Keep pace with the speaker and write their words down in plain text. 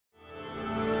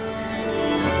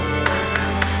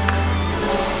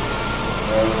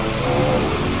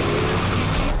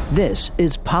This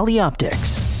is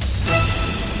Polyoptics,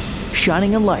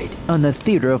 shining a light on the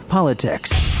theater of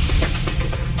politics.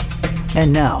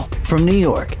 And now, from New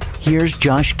York, here's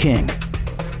Josh King.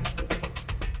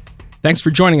 Thanks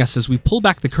for joining us as we pull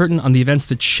back the curtain on the events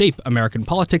that shape American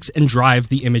politics and drive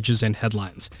the images and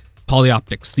headlines.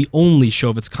 Polyoptics, the only show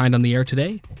of its kind on the air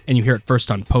today, and you hear it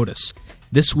first on POTUS.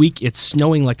 This week, it's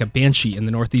snowing like a banshee in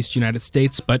the northeast United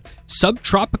States, but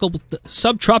subtropical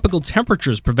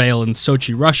temperatures prevail in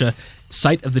Sochi, Russia,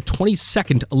 site of the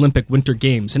 22nd Olympic Winter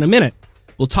Games. In a minute,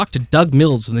 we'll talk to Doug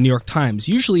Mills of the New York Times.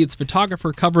 Usually it's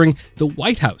photographer covering the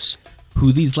White House,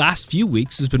 who these last few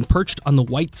weeks has been perched on the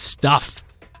white stuff,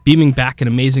 beaming back an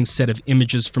amazing set of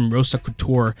images from Rosa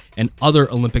Couture and other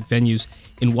Olympic venues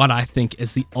in what I think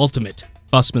is the ultimate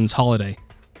busman's holiday.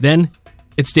 Then,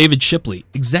 it's David Shipley,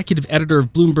 executive editor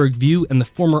of Bloomberg View and the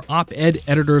former op-ed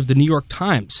editor of the New York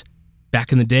Times.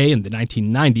 Back in the day, in the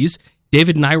 1990s,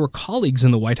 David and I were colleagues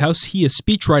in the White House. He a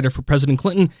speechwriter for President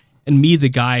Clinton, and me the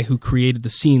guy who created the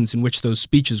scenes in which those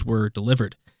speeches were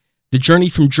delivered. The journey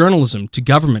from journalism to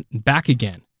government and back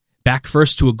again. Back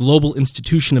first to a global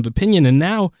institution of opinion, and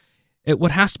now at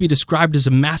what has to be described as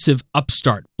a massive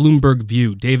upstart, Bloomberg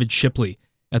View, David Shipley,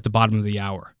 at the bottom of the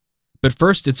hour. But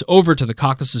first, it's over to the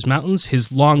Caucasus Mountains,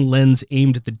 his long lens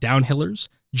aimed at the downhillers,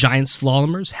 giant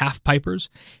slalomers, half-pipers,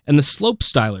 and the slope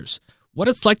stylers. What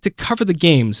it's like to cover the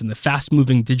games in the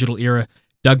fast-moving digital era.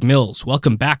 Doug Mills,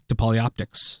 welcome back to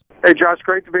Polyoptics. Hey, Josh,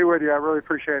 great to be with you. I really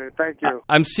appreciate it. Thank you.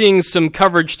 I'm seeing some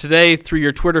coverage today through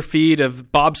your Twitter feed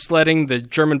of bobsledding, the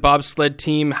German bobsled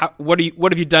team. What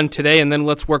have you done today? And then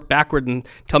let's work backward and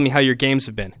tell me how your games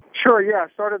have been. Sure, yeah.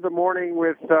 I started the morning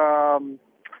with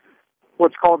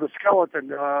what's called the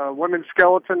skeleton, women's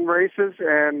skeleton races,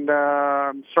 and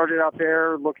started out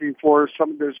there looking for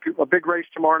there's a big race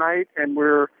tomorrow night, and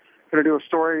we're going to do a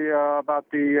story about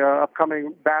the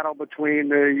upcoming battle between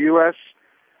the U.S.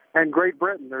 and Great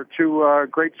Britain. There are two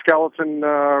great skeleton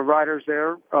riders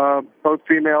there, both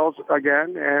females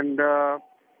again, and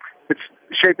it's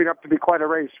shaping up to be quite a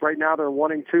race. Right now they're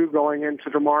 1-2 going into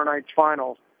tomorrow night's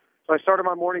final. So I started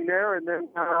my morning there, and then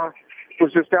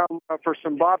was just down for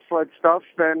some bobsled stuff,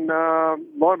 and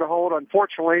lo and behold,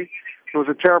 unfortunately, there was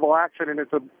a terrible accident at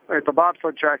the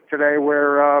bobsled track today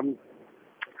where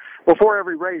before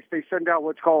every race they send out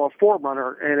what's called a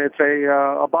forerunner, and it's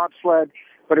a bobsled,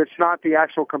 but it's not the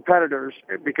actual competitors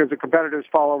because the competitors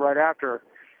follow right after.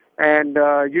 And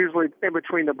usually in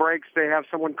between the breaks they have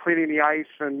someone cleaning the ice,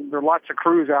 and there are lots of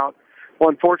crews out. Well,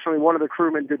 unfortunately, one of the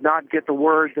crewmen did not get the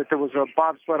word that there was a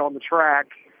bobsled on the track,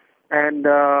 and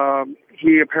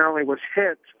he apparently was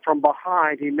hit from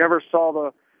behind. He never saw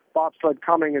the bobsled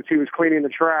coming as he was cleaning the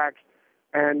track,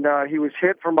 and he was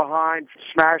hit from behind,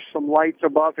 smashed some lights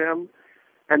above him,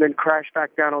 and then crashed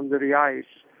back down onto the ice.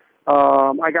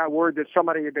 I got word that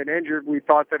somebody had been injured. We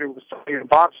thought that it was somebody in a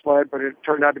bobsled, but it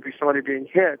turned out to be somebody being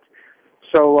hit.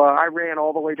 So I ran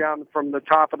all the way down from the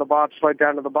top of the bobsled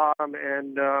down to the bottom,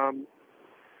 and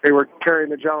they were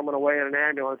carrying the gentleman away in an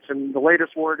ambulance. And the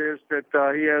latest word is that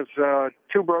he has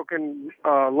two broken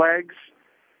legs,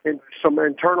 and some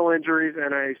internal injuries,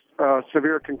 and a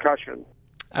severe concussion.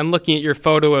 I'm looking at your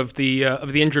photo of the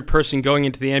injured person going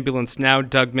into the ambulance now,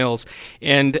 Doug Mills.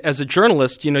 And as a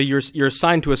journalist, you're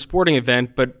assigned to a sporting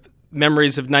event, but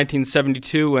memories of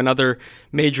 1972 and other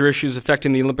major issues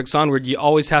affecting the Olympics onward, you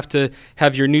always have to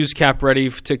have your news cap ready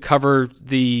to cover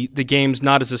the games,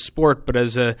 not as a sport, but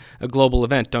as a global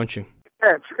event, don't you?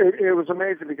 Yeah, it was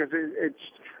amazing because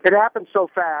it happened so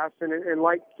fast, and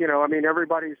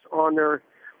everybody's on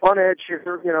edge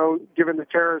here, given the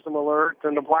terrorism alert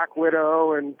and the Black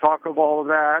Widow and talk of all of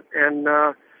that, and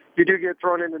you do get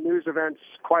thrown into news events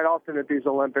quite often at these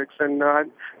Olympics. And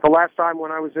the last time when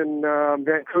I was in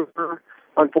Vancouver,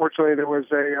 unfortunately, there was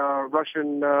a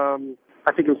Russian,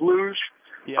 I think it was luge,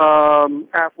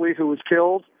 athlete who was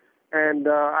killed. And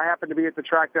I happened to be at the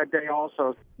track that day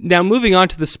also. Now, moving on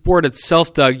to the sport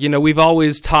itself, Doug, we've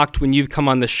always talked when you've come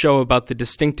on the show about the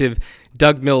distinctive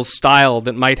Doug Mills style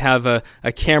that might have a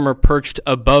camera perched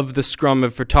above the scrum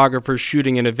of photographers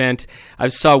shooting an event. I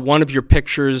saw one of your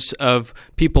pictures of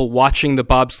people watching the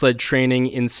bobsled training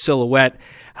in silhouette.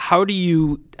 How do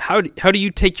you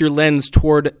take your lens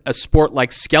toward a sport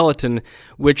like skeleton,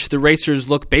 which the racers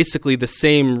look basically the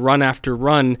same run after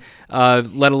run,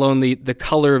 let alone the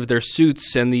color of their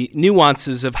suits and the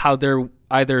nuances of how they're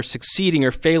either succeeding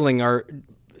or failing are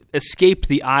escape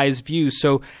the eye's view.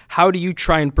 So how do you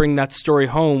try and bring that story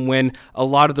home when a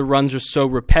lot of the runs are so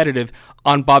repetitive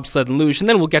on bobsled and luge? And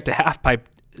then we'll get to halfpipe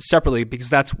separately because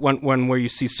that's one where you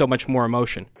see so much more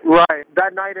emotion. Right.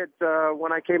 That night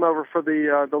when I came over for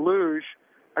the luge,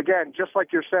 again, just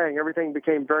like you're saying, everything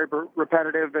became very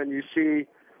repetitive, and you see,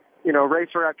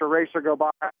 racer after racer go by.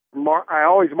 I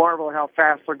always marvel at how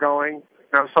fast they're going,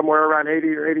 somewhere around 80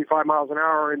 or 85 miles an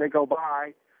hour, and they go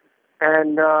by.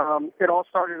 And it all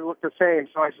started to look the same.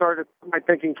 So I started to put my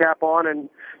thinking cap on and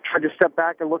tried to step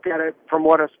back and look at it from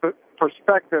what a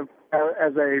perspective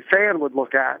as a fan would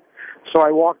look at. So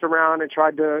I walked around and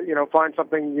tried to, find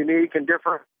something unique and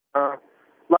different.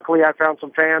 Luckily, I found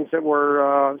some fans that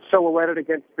were silhouetted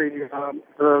against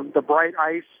the bright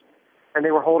ice, and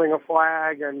they were holding a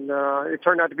flag, and it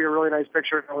turned out to be a really nice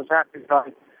picture, and I was happy that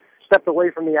I stepped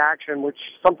away from the action, which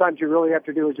sometimes you really have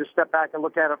to do is just step back and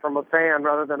look at it from a fan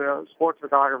rather than a sports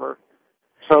photographer.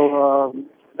 So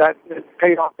that it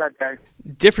paid off that day.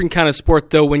 Different kind of sport,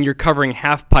 though, when you're covering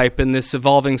halfpipe in this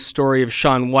evolving story of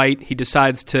Shaun White. He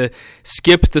decides to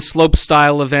skip the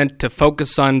slopestyle event to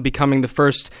focus on becoming the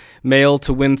first male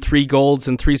to win 3 golds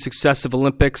in 3 successive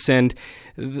Olympics. And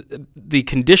the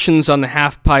conditions on the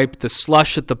halfpipe, the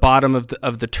slush at the bottom of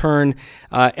the turn,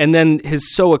 and then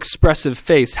his so expressive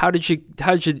face. How did you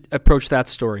approach that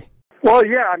story? Well,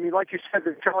 yeah, like you said,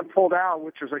 that Shaun pulled out,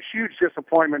 which was a huge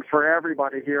disappointment for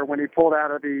everybody here when he pulled out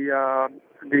of the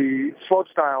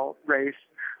slopestyle race.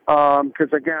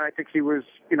 Because again, I think he was,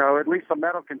 at least a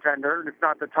medal contender, if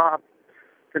not the top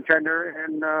contender.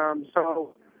 And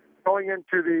so going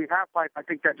into the halfpipe, I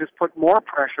think that just put more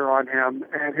pressure on him.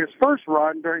 And his first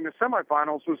run during the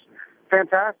semifinals was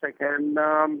fantastic. And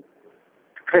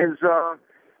his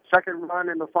second run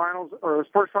in the finals, or his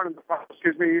first run in the finals,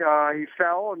 he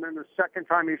fell, and then the second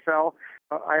time he fell,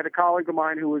 I had a colleague of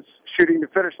mine who was shooting the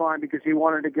finish line because he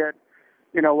wanted to get,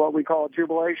 what we call a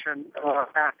jubilation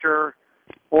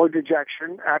or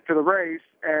dejection after the race,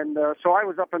 and so I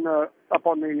was up on the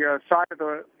side of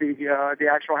the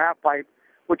actual half pipe,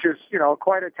 which is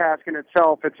quite a task in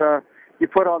itself. You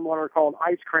put on what are called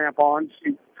ice crampons,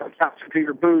 you attach it to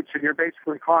your boots, and you're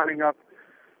basically climbing up,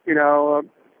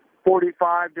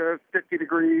 45 to 50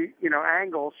 degree,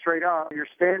 angle straight up. You're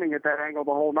standing at that angle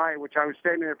the whole night, which I was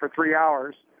standing there for 3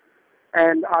 hours.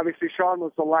 And obviously Shaun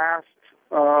was the last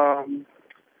rider,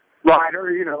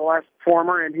 the last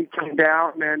performer, and he came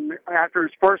down. And after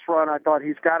his first run, I thought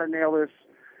he's got to nail this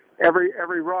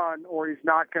every run, or he's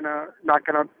not gonna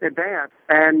advance.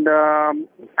 And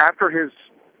after his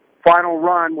final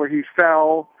run where he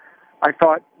fell, I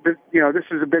thought, this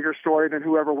is a bigger story than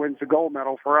whoever wins the gold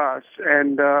medal for us.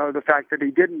 And the fact that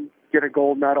he didn't get a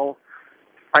gold medal,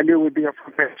 I knew would be a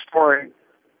big story.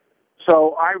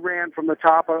 So I ran from the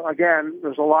top. Again,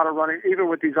 there's a lot of running, even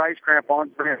with these ice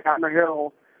crampons, ran down the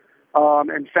hill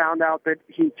and found out that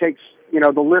he takes,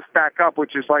 the lift back up,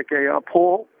 which is like a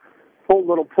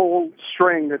little pull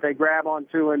string that they grab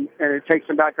onto, and it takes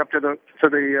him back up to the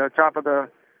top of the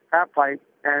half pipe.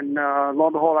 And lo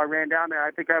and behold, I ran down there.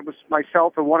 I think I was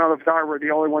myself and one other photographer were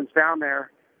the only ones down there.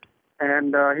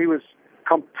 And he was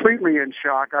completely in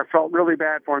shock. I felt really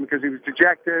bad for him because he was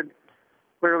dejected,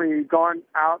 clearly gone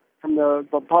out from the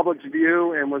public's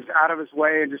view and was out of his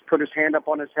way and just put his hand up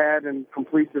on his head in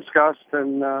complete disgust.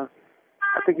 And I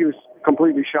think he was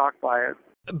completely shocked by it.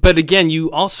 But again,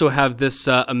 you also have this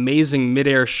amazing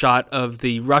midair shot of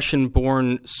the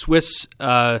Russian-born Swiss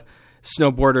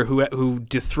snowboarder who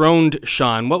dethroned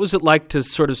Shaun. What was it like to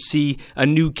sort of see a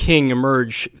new king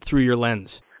emerge through your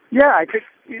lens? Yeah, I think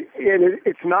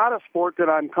it's not a sport that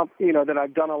that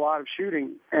I've done a lot of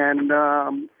shooting, and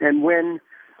when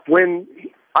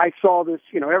I saw this,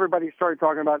 everybody started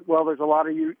talking about, well, there's a lot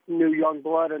of new young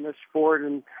blood in this sport,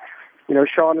 and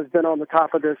Shaun has been on the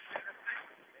top of this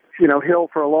hill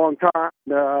for a long time.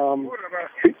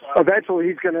 Eventually,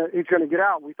 he's gonna get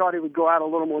out. We thought he would go out a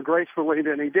little more gracefully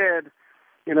than he did,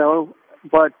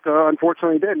 but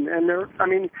unfortunately, he didn't. And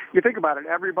you think about it.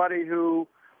 Everybody who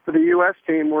for the U.S.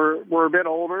 team were a bit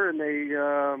older, and they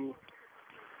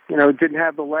didn't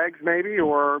have the legs, maybe,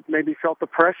 or maybe felt the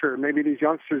pressure. Maybe these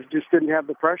youngsters just didn't have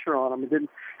the pressure on them.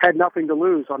 Had nothing to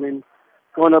lose. Going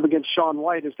up against Shaun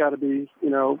White has got to be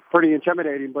pretty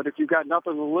intimidating. But if you've got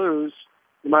nothing to lose,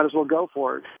 you might as well go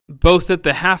for it. Both at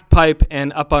the half pipe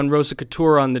and up on Rosa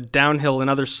Couture on the downhill and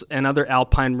other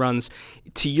alpine runs,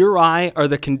 to your eye, are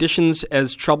the conditions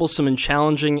as troublesome and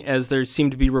challenging as they seem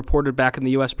to be reported back in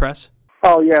the U.S. press?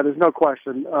 Oh yeah, there's no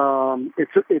question.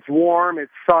 It's warm,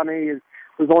 it's sunny.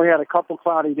 We've only had a couple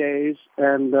cloudy days,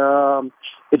 and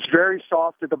it's very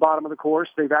soft at the bottom of the course.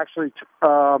 They've actually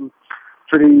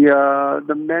for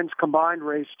the men's combined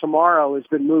race tomorrow has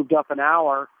been moved up an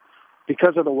hour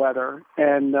because of the weather,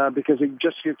 and because it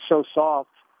just gets so soft,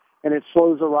 and it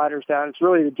slows the riders down. It's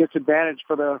really a disadvantage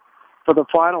for the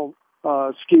final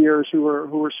skiers who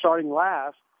were starting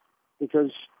last,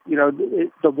 because,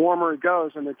 the warmer it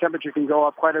goes and the temperature can go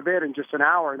up quite a bit in just an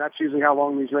hour, and that's usually how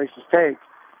long these races take.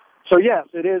 So, yes,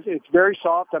 it is. It's very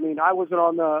soft. I mean, I wasn't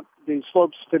on the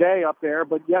slopes today up there,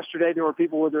 but yesterday there were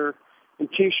people with their in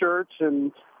T-shirts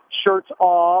and shirts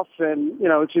off, and,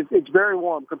 it's very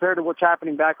warm. Compared to what's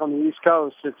happening back on the East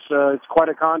Coast, it's quite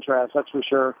a contrast, that's for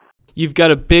sure. You've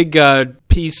got a big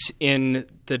piece in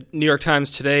the New York Times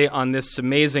today on this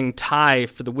amazing tie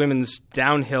for the women's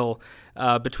downhill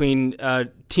between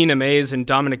Tina Mays and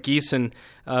Dominic Gieson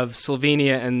of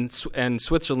Slovenia and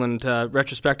Switzerland,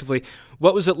 retrospectively.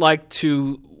 What was it like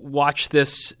to watch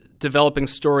this developing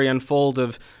story unfold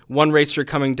of one racer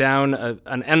coming down,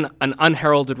 an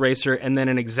unheralded racer, and then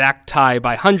an exact tie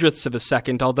by hundredths of a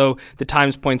second, although the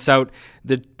Times points out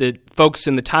that the folks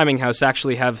in the timing house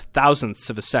actually have thousandths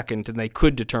of a second, and they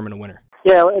could determine a winner?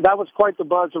 Yeah, that was quite the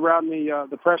buzz around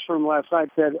the press room last night,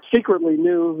 that secretly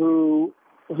knew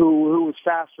who was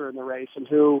faster in the race, and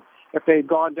who, if they'd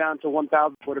gone down to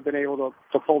 1,000, would have been able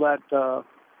to pull that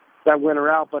winner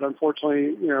out. But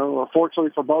unfortunately,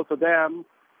 fortunately for both of them,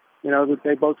 that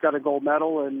they both got a gold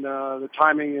medal, and the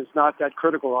timing is not that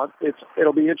critical.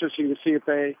 It'll be interesting to see if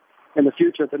they, in the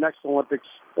future, at the next Olympics,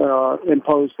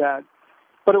 impose that.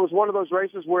 But it was one of those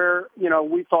races where,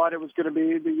 we thought it was going to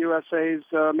be the USA's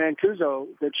Mancuso,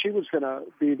 that she was going to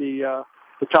be the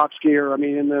top skier. I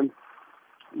mean, in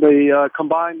the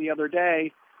combined the other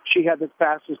day, she had the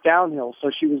fastest downhill, so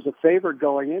she was the favorite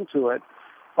going into it,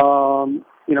 and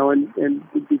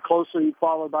would be closely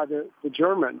followed by the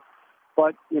German.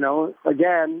 But,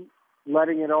 again,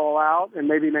 letting it all out, and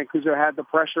maybe Mancuso had the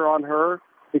pressure on her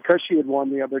because she had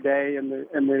won the other day in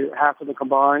the half of the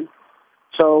combined.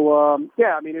 So,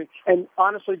 and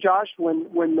honestly, Josh, when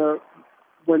the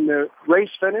race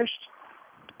finished,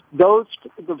 the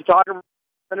photographer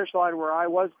finish line where I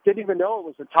was didn't even know it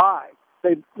was a tie.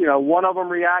 They, one of them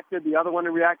reacted, the other one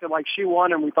reacted like she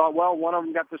won, and we thought, well, one of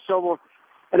them got the silver.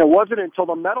 And it wasn't until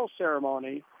the medal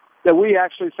ceremony that we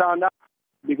actually found out,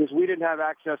 because we didn't have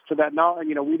access to that knowledge.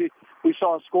 We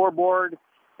saw a scoreboard,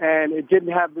 and it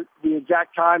didn't have the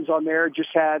exact times on there. It just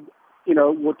had,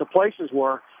 what the places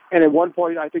were. And at one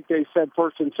point, I think they said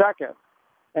first and second.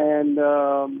 And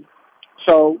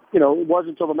so, it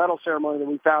wasn't until the medal ceremony that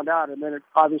we found out. And then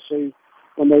obviously,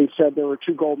 when they said there were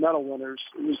 2 gold medal winners,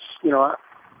 it was,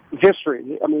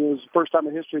 history. I mean, it was the first time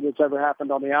in history that's ever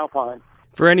happened on the Alpine.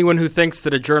 For anyone who thinks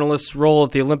that a journalist's role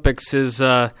at the Olympics is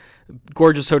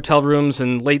gorgeous hotel rooms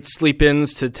and late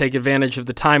sleep-ins to take advantage of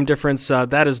the time difference,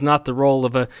 that is not the role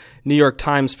of a New York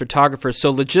Times photographer.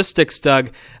 So logistics,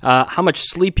 Doug, how much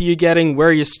sleep are you getting? Where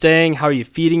are you staying? How are you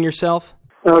feeding yourself?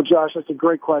 Oh, Josh, that's a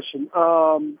great question.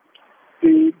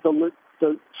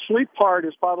 The sleep part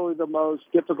is probably the most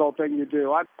difficult thing you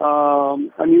do.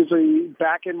 I'm usually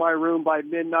back in my room by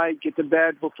midnight, get to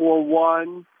bed before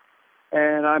 1,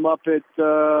 and I'm up at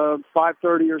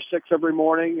 5:30 or 6 every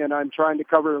morning, and I'm trying to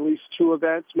cover at least 2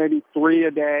 events, maybe 3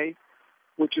 a day,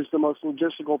 which is the most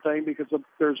logistical thing, because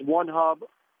there's one hub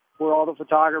where all the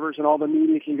photographers and all the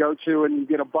media can go to, and you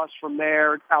get a bus from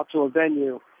there out to a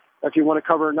venue. If you want to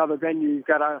cover another venue, you've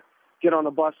got to get on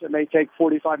a bus that may take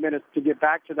 45 minutes to get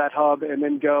back to that hub, and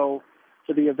then go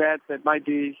to the event that might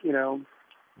be,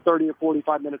 30 or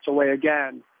 45 minutes away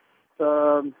again.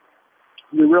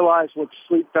 You realize what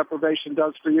sleep deprivation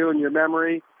does for you, and your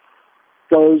memory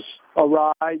goes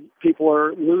awry. People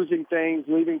are losing things,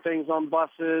 leaving things on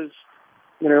buses.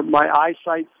 My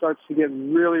eyesight starts to get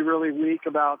really, really weak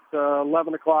about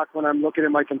 11 o'clock when I'm looking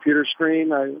at my computer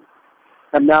screen.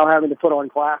 I'm now having to put on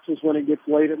glasses when it gets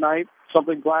late at night.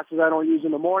 Glasses I don't use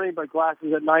in the morning, but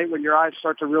glasses at night when your eyes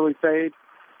start to really fade.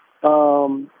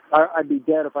 I'd be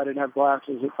dead if I didn't have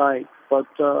glasses at night. But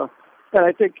and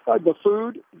I think the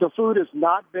food has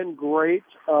not been great.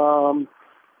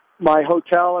 My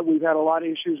hotel, we've had a lot of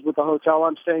issues with the hotel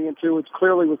I'm staying in too. It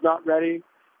clearly was not ready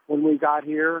when we got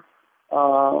here.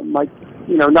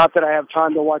 Not that I have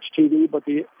time to watch TV, but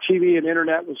the TV and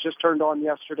internet was just turned on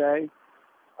yesterday.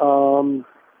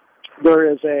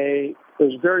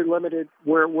 There's very limited,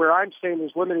 where I'm staying,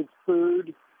 there's limited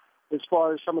food as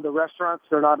far as some of the restaurants.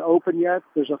 They're not open yet.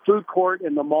 There's a food court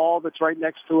in the mall that's right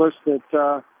next to us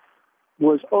that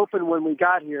was open when we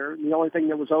got here. The only thing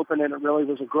that was open in it really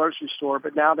was a grocery store,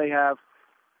 but now they have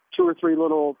 2 or 3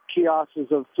 little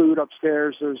kiosks of food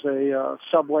upstairs. There's a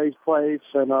Subway place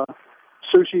and a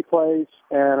sushi place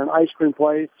and an ice cream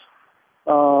place.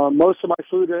 Most of my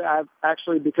food, I've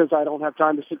actually, because I don't have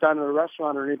time to sit down in a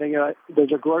restaurant or anything,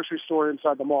 there's a grocery store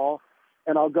inside the mall,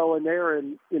 and I'll go in there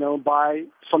and, buy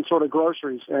some sort of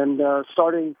groceries. And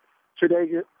starting 2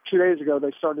 days ago,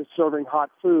 they started serving hot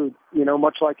food,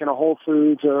 much like in a Whole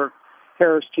Foods or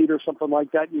Harris Teeter or something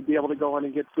like that, you'd be able to go in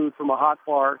and get food from a hot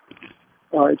bar.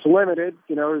 It's limited.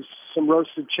 There's some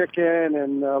roasted chicken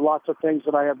and lots of things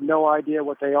that I have no idea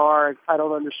what they are. I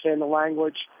don't understand the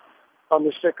language on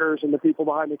the stickers, and the people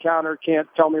behind the counter can't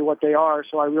tell me what they are,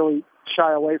 so I really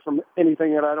shy away from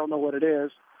anything that I don't know what it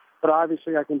is. But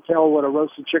obviously I can tell what a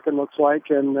roasted chicken looks like,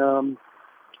 and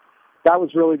that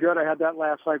was really good. I had that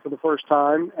last night for the first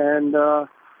time, and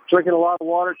drinking a lot of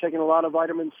water, taking a lot of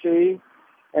vitamin C,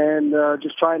 and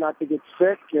just trying not to get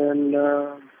sick and,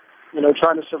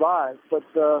 trying to survive. But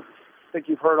I think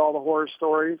you've heard all the horror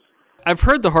stories. I've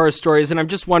heard the horror stories, and I'm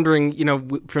just wondering,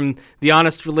 from the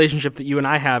honest relationship that you and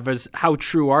I have, is how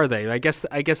true are they? I guess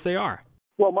they are.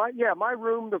 Well, my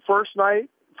room the first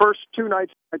 2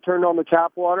 nights I turned on the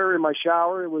tap water in my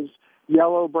shower. It was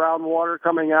yellow-brown water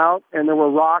coming out, and there were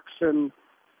rocks and,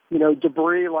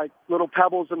 debris like little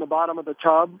pebbles in the bottom of the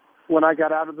tub when I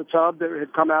got out of the tub that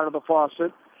had come out of the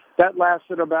faucet. That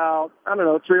lasted about,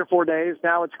 3 or 4 days.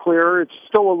 Now it's clear. It's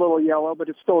still a little yellow, but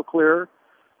it's still clear.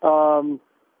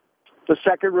 The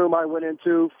second room I went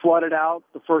into flooded out.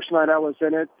 The first night I was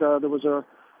in it, there was a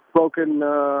broken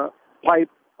pipe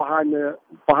behind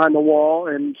the wall,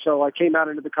 and so I came out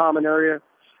into the common area,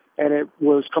 and it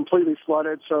was completely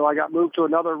flooded. So I got moved to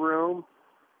another room.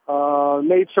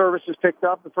 Maid services picked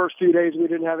up. The first few days we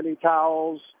didn't have any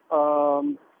towels.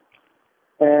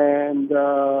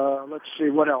 Let's see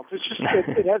what else. It's just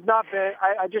it has not been.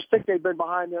 I just think they've been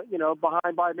behind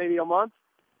by maybe a month.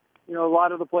 A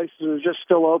lot of the places are just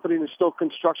still opening. There's still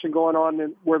construction going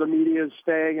on where the media is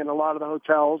staying, and a lot of the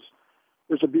hotels.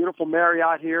 There's a beautiful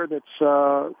Marriott here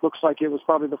that's looks like it was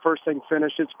probably the first thing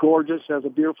finished. It's gorgeous. It has a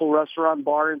beautiful restaurant and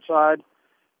bar inside.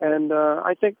 And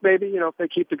I think maybe, if they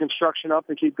keep the construction up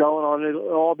and keep going on it,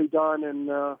 it'll all be done in,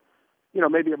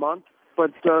 maybe a month.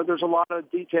 But there's a lot of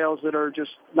details that are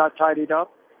just not tidied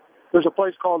up. There's a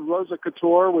place called Rosa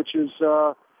Couture, which is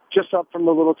just up from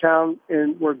the little town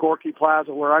where Gorky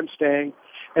Plaza, where I'm staying.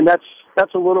 And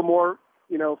that's a little more,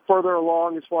 further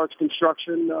along as far as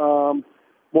construction.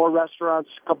 More restaurants,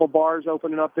 a couple bars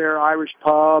opening up there, Irish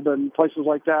pub and places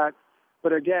like that.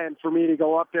 But again, for me to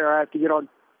go up there, I have to get on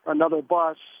another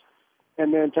bus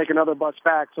and then take another bus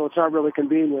back. So it's not really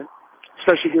convenient,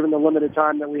 especially given the limited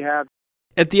time that we have.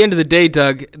 At the end of the day,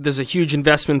 Doug, there's a huge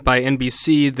investment by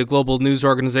NBC, the global news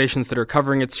organizations that are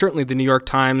covering it, certainly the New York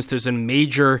Times. There's a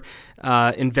major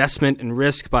investment and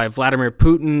risk by Vladimir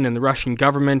Putin and the Russian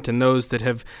government and those that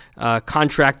have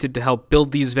contracted to help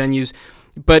build these venues.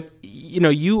 But,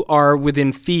 you are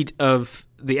within feet of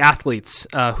the athletes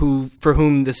for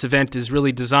whom this event is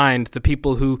really designed, the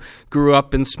people who grew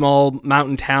up in small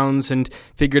mountain towns and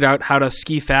figured out how to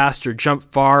ski fast or jump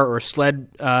far or sled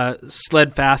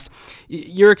fast.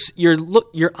 Your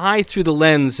eye through the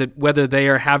lens at whether they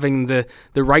are having the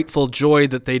rightful joy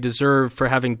that they deserve for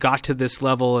having got to this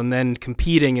level and then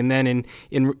competing and then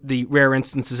in the rare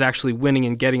instances actually winning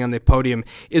and getting on the podium.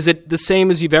 Is it the same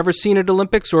as you've ever seen at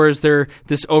Olympics, or is there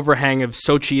this overhang of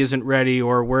Sochi isn't ready,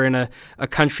 or we're in a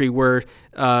country where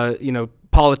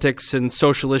politics and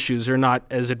social issues are not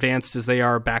as advanced as they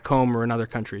are back home or in other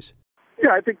countries?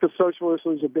 Yeah, I think the social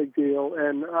issue is a big deal,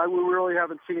 and we really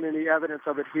haven't seen any evidence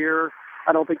of it here.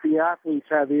 I don't think the athletes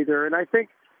have either. And I think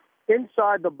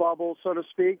inside the bubble, so to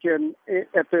speak, and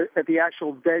at the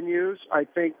actual venues, I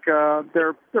think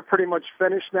they're pretty much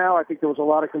finished now. I think there was a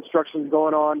lot of construction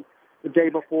going on the day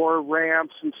before,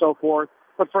 ramps and so forth.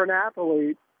 But for an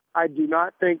athlete, I do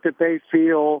not think that they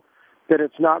feel that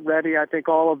it's not ready. I think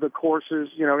all of the courses,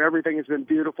 everything has been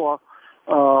beautiful,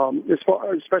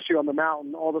 especially on the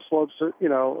mountain. All the slopes,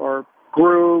 are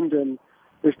groomed, and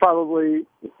there's probably,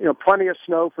 plenty of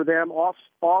snow for them off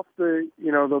the,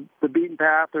 the beaten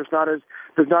path. There's not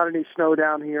any snow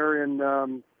down here in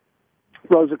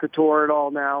Rosa Couture at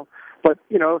all now. But,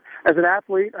 as an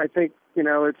athlete, I think,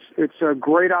 it's a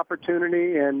great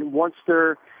opportunity, and once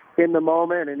they're in the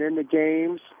moment and in the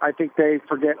games, I think they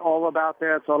forget all about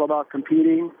that. It's all about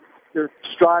competing. They're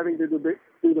striving to do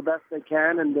the best they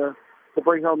can and to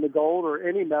bring home the gold or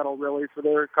any medal, really, for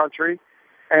their country.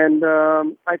 And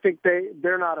I think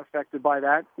they're not affected by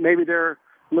that. Maybe their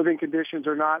living conditions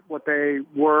are not what they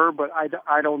were, but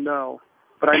I don't know.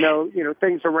 But I know,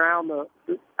 things around the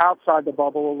outside the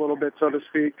bubble a little bit, so to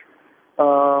speak,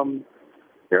 are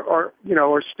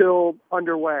still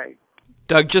underway.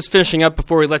 Doug, just finishing up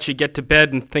before we let you get to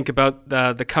bed and think about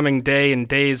the coming day and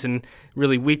days and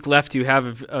really week left you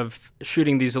have of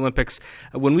shooting these Olympics.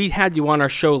 When we had you on our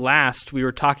show last, we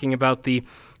were talking about the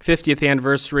 50th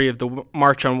anniversary of the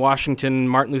March on Washington,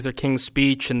 Martin Luther King's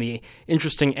speech, and the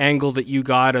interesting angle that you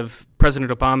got of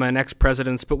President Obama and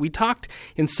ex-presidents, but we talked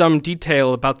in some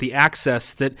detail about the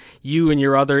access that you and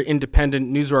your other independent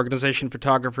news organization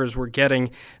photographers were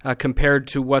getting compared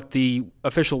to what the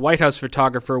official White House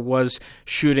photographer was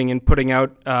shooting and putting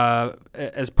out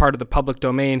as part of the public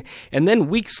domain. And then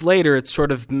weeks later, it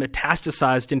sort of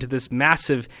metastasized into this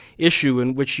massive issue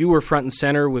in which you were front and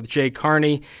center with Jay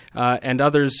Carney and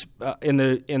others in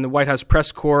the White House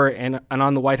press corps and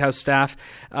on the White House staff.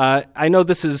 I know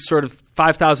this is sort of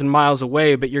 5,000 miles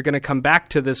away, but you're going to come back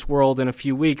to this world in a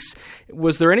few weeks.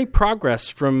 Was there any progress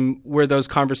from where those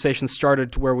conversations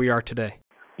started to where we are today?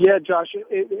 Yeah, Josh,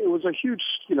 it was a huge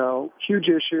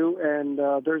issue, and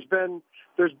there's been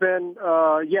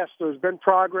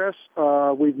progress.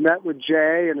 We've met with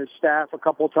Jay and his staff a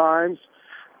couple of times,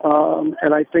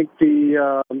 and I think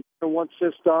once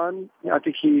this done, I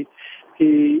think he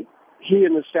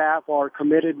and the staff are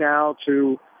committed now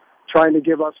to trying to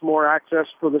give us more access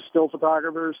for the still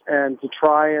photographers and to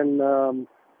try and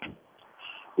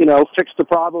fix the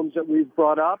problems that we've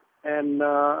brought up. And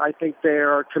I think they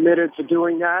are committed to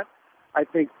doing that. I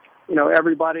think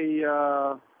everybody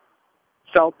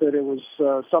felt that it was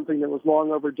something that was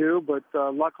long overdue, but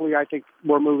luckily I think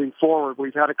we're moving forward.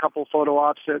 We've had a couple photo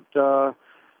ops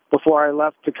before I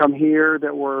left to come here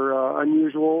that were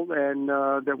unusual and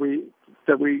that we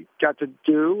got to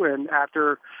do. And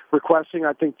after requesting,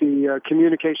 I think the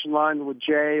communication line with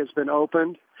Jay has been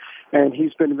opened, and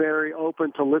he's been very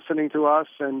open to listening to us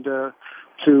and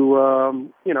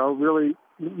really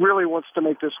wants to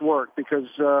make this work, because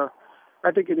I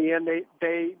think in the end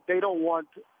they don't want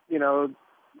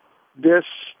this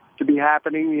to be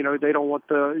happening. They don't want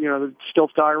the still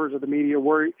photographers or the media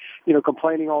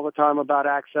complaining all the time about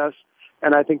access.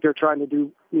 And I think they're trying to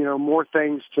do more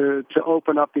things to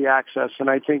open up the access. And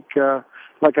I think,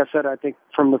 like I said, I think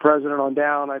from the president on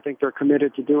down, I think they're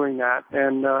committed to doing that.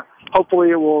 And hopefully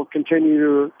it will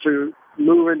continue to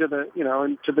move into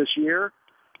into this year.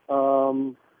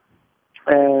 And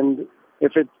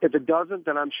if it doesn't,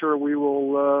 then I'm sure we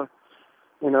will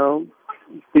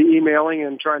be emailing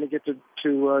and trying to get to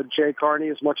Jay Carney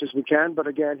as much as we can. But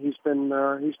again, he's been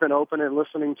open and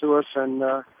listening to us, and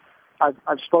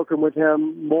I've spoken with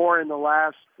him more in the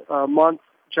last month,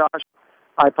 Josh,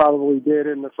 I probably did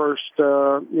in the first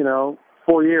 4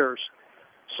 years.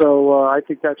 So I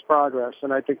think that's progress,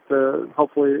 and I think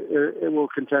hopefully it will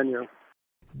continue.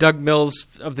 Doug Mills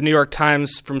of the New York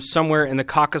Times from somewhere in the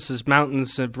Caucasus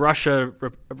Mountains of Russia,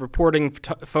 reporting,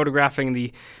 photographing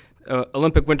the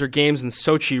Olympic Winter Games in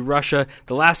Sochi, Russia.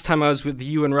 The last time I was with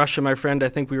you in Russia, my friend, I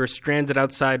think we were stranded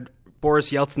outside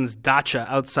Boris Yeltsin's dacha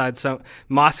outside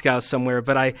Moscow somewhere.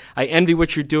 But I envy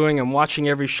what you're doing. I'm watching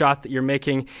every shot that you're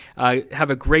making. Have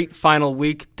a great final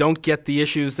week. Don't get the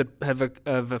issues that have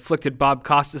afflicted Bob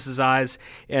Costas' eyes,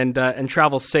 and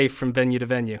travel safe from venue to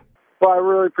venue. Well, I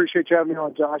really appreciate you having me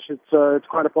on, Josh. It's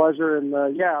quite a pleasure, and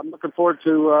I'm looking forward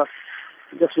to. I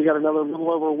guess we got another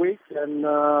little over a week, and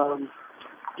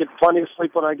get plenty of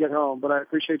sleep when I get home. But I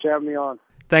appreciate you having me on.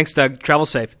 Thanks, Doug. Travel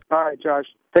safe. All right, Josh.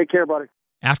 Take care, buddy.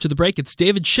 After the break, it's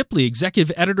David Shipley,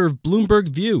 executive editor of Bloomberg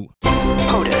View.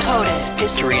 POTUS.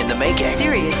 History in the making.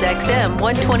 Sirius XM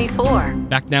 124.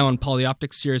 Back now on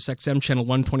Polyoptics, Sirius XM channel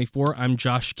 124. I'm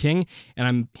Josh King, and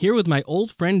I'm here with my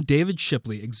old friend David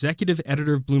Shipley, executive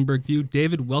editor of Bloomberg View.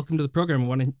 David, welcome to the program.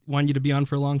 I wanted you to be on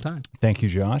for a long time. Thank you,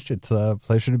 Josh. It's a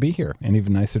pleasure to be here, and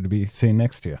even nicer to be sitting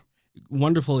next to you.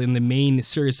 Wonderful in the main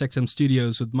Sirius XM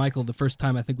studios with Michael. The first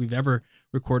time I think we've ever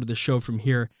recorded the show from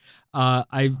here.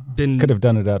 I've been could have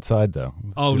done it outside though.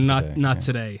 Oh, not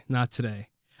today.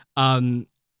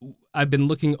 I've been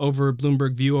looking over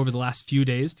Bloomberg View over the last few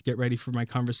days to get ready for my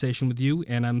conversation with you,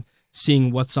 and I'm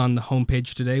seeing what's on the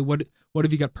homepage today. What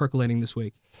have you got percolating this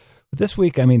week? This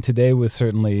week, today was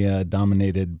certainly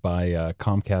dominated by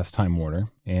Comcast Time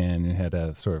Warner, and it had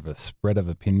a sort of a spread of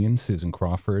opinion. Susan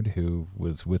Crawford, who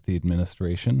was with the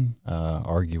administration,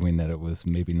 arguing that it was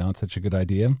maybe not such a good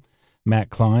idea.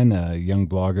 Matt Klein, a young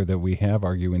blogger that we have,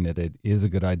 arguing that it is a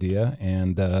good idea.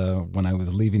 And when I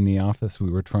was leaving the office, we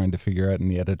were trying to figure out in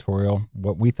the editorial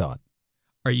what we thought.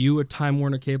 Are you a Time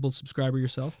Warner Cable subscriber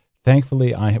yourself?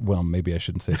 Thankfully, maybe I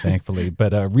shouldn't say thankfully,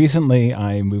 but recently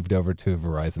I moved over to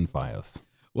Verizon Fios.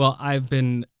 Well, I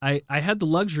had the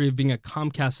luxury of being a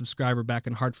Comcast subscriber back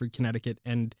in Hartford, Connecticut,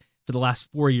 and for the last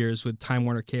 4 years with Time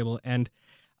Warner Cable, and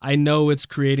I know it's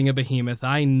creating a behemoth.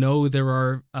 I know there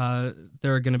are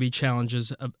going to be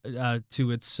challenges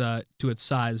to its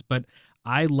size, but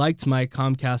I liked my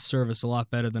Comcast service a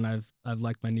lot better than I've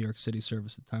liked my New York City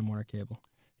service at Time Warner Cable.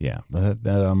 Yeah,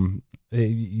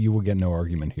 you will get no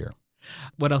argument here.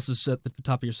 What else is at the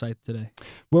top of your site today?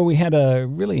 Well, we had a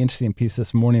really interesting piece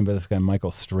this morning by this guy,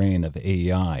 Michael Strain of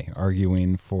AEI,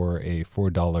 arguing for a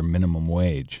 $4 minimum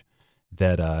wage.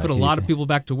 That put a lot of people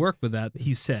back to work with that,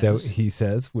 he says. That he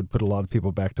says would put a lot of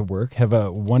people back to work. Have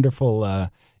a wonderful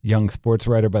young sports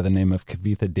writer by the name of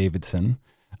Kavitha Davidson,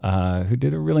 who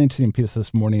did a really interesting piece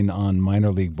this morning on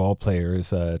minor league ball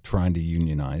players trying to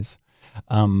unionize.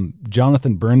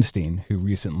 Jonathan Bernstein, who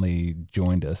recently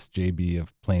joined us, JB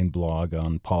of Plain Blog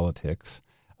on politics,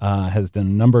 has done a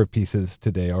number of pieces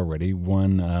today already.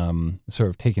 One sort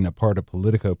of taking apart a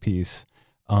Politico piece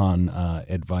on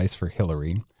advice for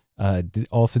Hillary.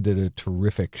 Also did a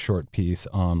terrific short piece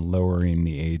on lowering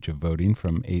the age of voting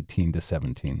from 18 to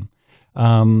 17.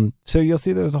 So you'll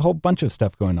see there's a whole bunch of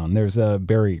stuff going on. There's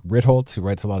Barry Ritholtz, who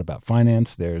writes a lot about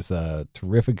finance. There's a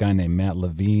terrific guy named Matt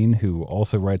Levine, who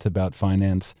also writes about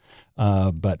finance,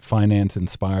 but finance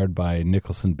inspired by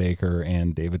Nicholson Baker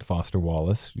and David Foster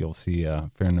Wallace. You'll see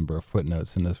a fair number of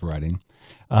footnotes in this writing.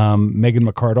 Megan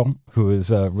McArdle, who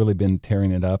has really been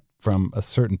tearing it up from a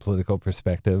certain political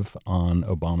perspective on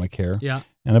Obamacare,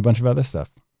 and a bunch of other stuff.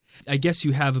 I guess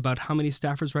you have about how many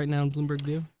staffers right now in Bloomberg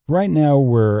View? Right now,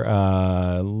 we're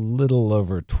a little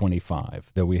over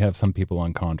 25, though we have some people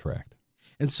on contract.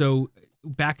 And so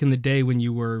back in the day when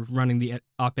you were running the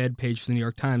op-ed page for the New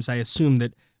York Times, I assume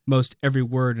that most every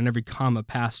word and every comma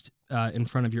passed in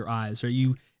front of your eyes. Are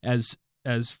you as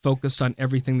focused on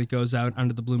everything that goes out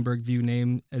under the Bloomberg View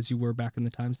name as you were back in the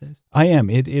Times days? I am.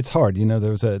 It's hard. You know,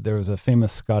 there was a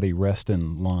famous Scotty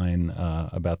Reston line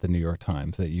about the New York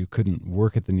Times, that you couldn't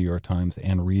work at the New York Times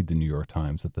and read the New York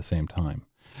Times at the same time.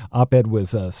 Op-ed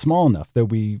was small enough that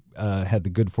we had the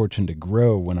good fortune to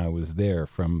grow when I was there,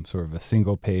 from sort of a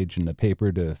single page in the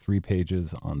paper to 3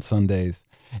 pages on Sundays,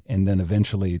 and then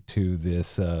eventually to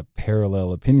this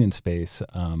parallel opinion space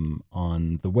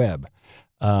on the web.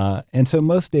 And so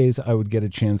most days I would get a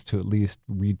chance to at least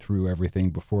read through everything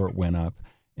before it went up,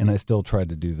 and I still try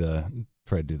to do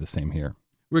the same here.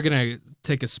 We're going to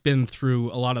take a spin through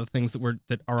a lot of the things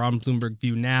that are on Bloomberg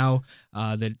View now,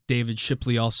 that David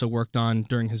Shipley also worked on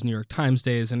during his New York Times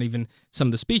days, and even some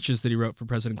of the speeches that he wrote for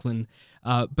President Clinton.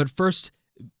 But first,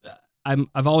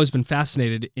 I've always been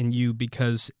fascinated in you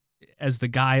because as the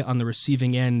guy on the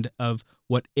receiving end of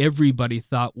what everybody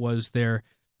thought was their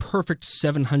perfect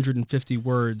 750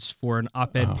 words for an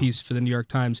op-ed piece for the New York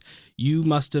Times, you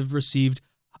must have received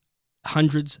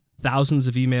hundreds, thousands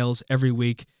of emails every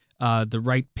week. The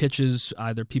right pitches,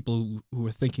 either people who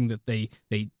were thinking that they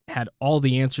had all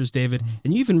the answers, David,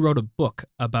 and you even wrote a book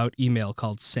about email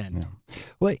called Send. Yeah.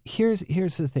 Well, here's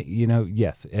the thing. You know,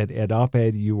 yes, at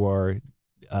op-ed you are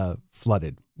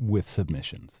flooded with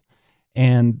submissions,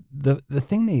 and the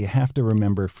thing that you have to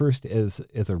remember first as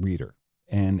a reader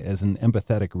and as an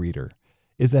empathetic reader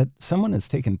is that someone has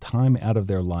taken time out of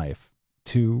their life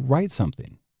to write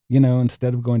something. You know,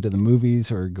 instead of going to the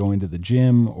movies or going to the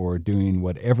gym or doing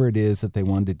whatever it is that they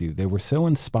wanted to do, they were so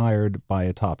inspired by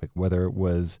a topic, whether it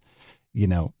was, you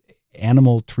know,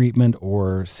 animal treatment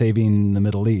or saving the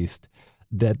Middle East,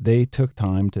 that they took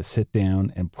time to sit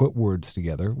down and put words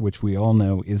together, which we all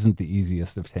know isn't the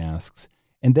easiest of tasks,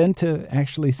 and then to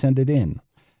actually send it in.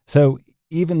 So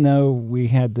even though we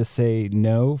had to say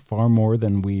no far more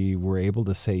than we were able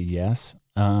to say yes,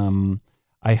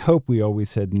 I hope we always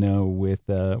said no with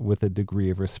a degree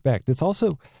of respect. It's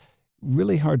also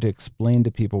really hard to explain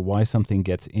to people why something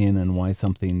gets in and why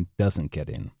something doesn't get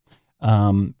in.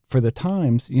 For the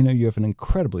Times, you know, you have an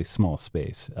incredibly small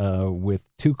space. With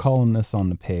 2 columnists on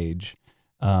the page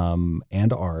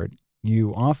and art,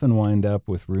 you often wind up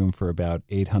with room for about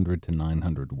 800 to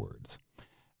 900 words.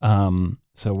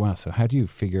 So how do you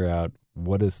figure out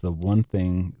what is the one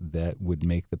thing that would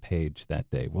make the page that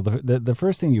day? Well, the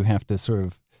first thing you have to sort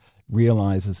of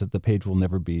realize is that the page will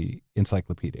never be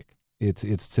encyclopedic. It's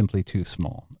simply too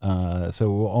small. So it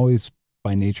will always,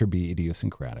 by nature, be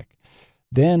idiosyncratic.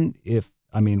 Then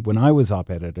when I was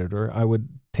op-ed editor, I would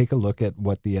take a look at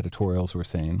what the editorials were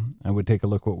saying. I would take a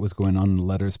look at what was going on in the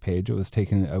letters page. I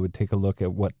would take a look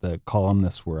at what the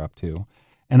columnists were up to,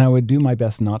 and I would do my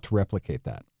best not to replicate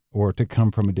that or to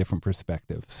come from a different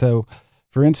perspective. So,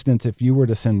 for instance, if you were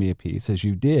to send me a piece, as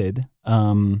you did,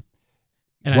 and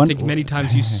I think many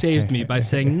times you saved me by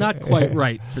saying not quite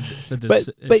right for this.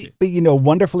 But you know,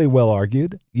 wonderfully well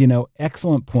argued. You know,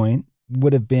 excellent point.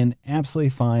 Would have been absolutely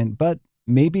fine. But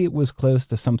maybe it was close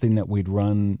to something that we'd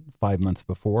run 5 months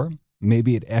before.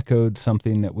 Maybe it echoed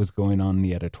something that was going on in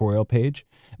the editorial page.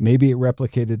 Maybe it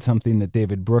replicated something that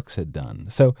David Brooks had done.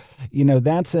 So,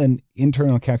 that's an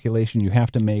internal calculation you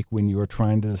have to make when you are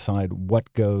trying to decide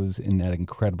what goes in that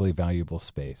incredibly valuable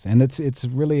space. And it's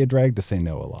really a drag to say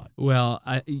no a lot. Well,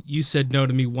 you said no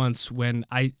to me once when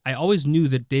I always knew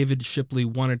that David Shipley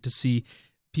wanted to see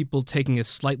people taking a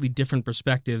slightly different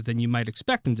perspective than you might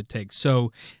expect them to take.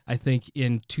 So I think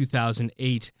in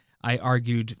 2008, I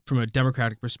argued from a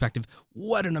Democratic perspective,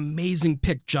 what an amazing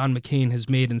pick John McCain has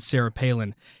made in Sarah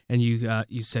Palin. And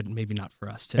you said maybe not for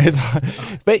us today.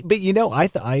 But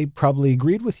I probably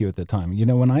agreed with you at the time.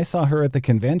 When I saw her at the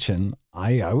convention,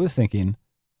 I was thinking,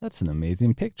 that's an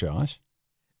amazing pick, Josh.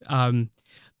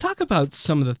 Talk about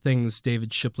some of the things,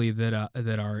 David Shipley, that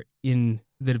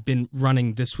have been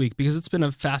running this week, because it's been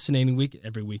a fascinating week.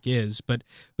 Every week is, but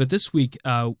this week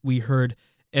we heard.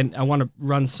 And I want to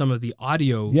run some of the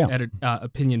audio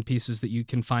opinion pieces that you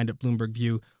can find at Bloomberg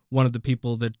View. One of the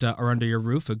people that are under your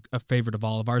roof, a favorite of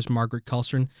all of ours, Margaret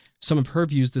Culstern, some of her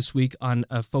views this week on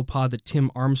a faux pas that Tim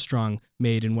Armstrong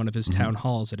made in one of his town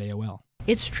halls at AOL.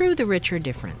 It's true the rich are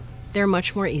different. They're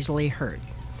much more easily hurt.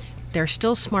 They're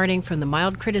still smarting from the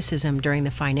mild criticism during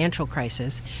the financial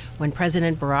crisis when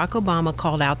President Barack Obama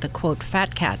called out the, quote,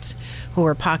 fat cats who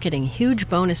were pocketing huge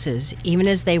bonuses even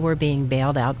as they were being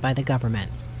bailed out by the government.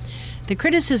 The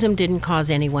criticism didn't cause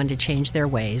anyone to change their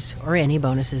ways or any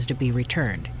bonuses to be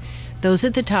returned. Those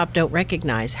at the top don't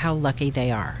recognize how lucky they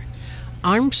are.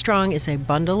 Armstrong is a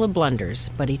bundle of blunders,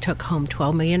 but he took home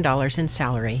 $12 million in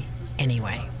salary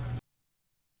anyway.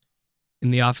 In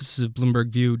the offices of Bloomberg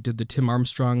View, did the Tim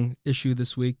Armstrong issue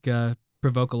this week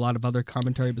provoke a lot of other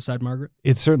commentary beside Margaret?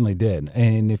 It certainly did.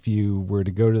 And if you were to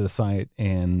go to the site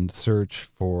and search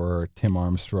for Tim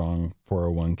Armstrong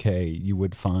 401k, you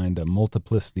would find a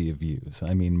multiplicity of views.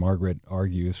 I mean, Margaret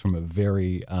argues from a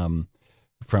very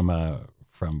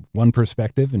from one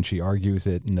perspective, and she argues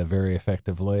it in a very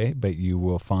effective way. But you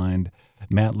will find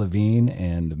Matt Levine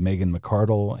and Megan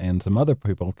McArdle and some other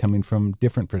people coming from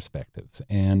different perspectives.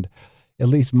 And at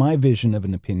least my vision of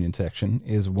an opinion section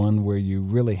is one where you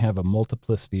really have a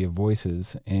multiplicity of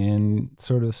voices and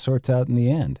sort of sorts out in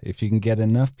the end. If you can get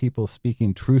enough people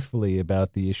speaking truthfully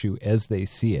about the issue as they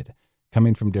see it,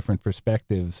 coming from different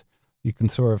perspectives, you can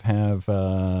sort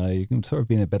of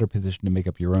be in a better position to make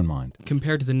up your own mind.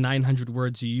 Compared to the 900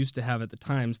 words you used to have at the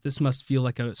Times, this must feel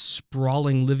like a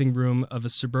sprawling living room of a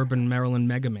suburban Maryland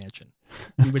mega mansion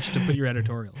in which to put your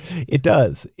editorial. It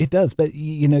does. But,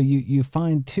 you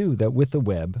find, too, that with the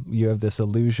web, you have this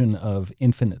illusion of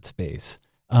infinite space.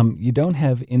 You don't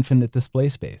have infinite display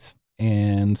space.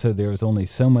 And so there's only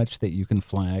so much that you can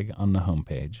flag on the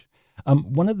homepage.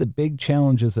 One of the big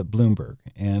challenges at Bloomberg,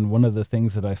 and one of the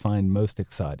things that I find most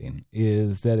exciting,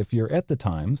 is that if you're at the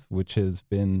Times, which has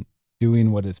been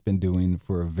doing what it's been doing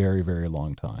for a very, very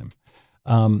long time,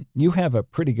 you have a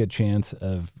pretty good chance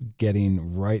of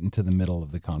getting right into the middle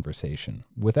of the conversation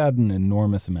without an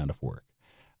enormous amount of work.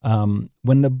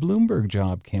 When the Bloomberg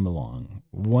job came along,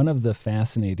 one of the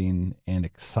fascinating and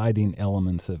exciting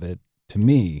elements of it, to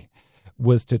me,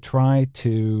 was to try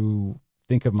to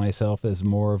think of myself as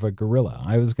more of a guerrilla.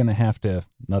 I was going to have to,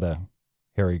 not a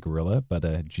hairy gorilla, but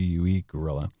a GUE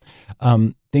gorilla,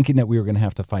 thinking that we were going to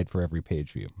have to fight for every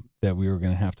page view, that we were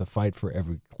going to have to fight for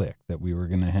every click, that we were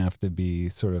going to have to be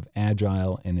sort of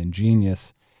agile and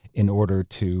ingenious in order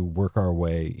to work our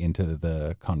way into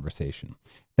the conversation.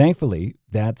 Thankfully,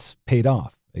 that's paid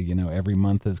off. Every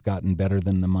month has gotten better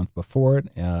than the month before it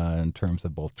in terms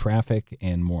of both traffic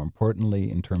and, more importantly,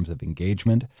 in terms of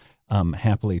engagement.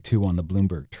 Happily, too, on the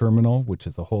Bloomberg terminal, which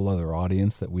is a whole other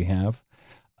audience that we have.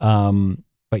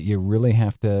 But you really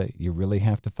have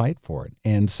to fight for it.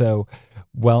 And so,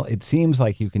 while it seems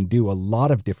like you can do a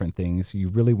lot of different things, you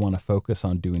really want to focus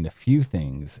on doing a few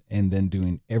things and then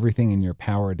doing everything in your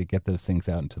power to get those things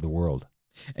out into the world.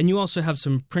 And you also have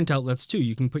some print outlets, too.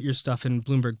 You can put your stuff in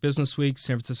Bloomberg Businessweek,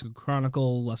 San Francisco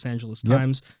Chronicle, Los Angeles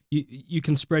Times. Yep. You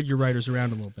can spread your writers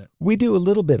around a little bit. We do a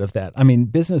little bit of that. I mean,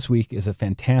 Businessweek is a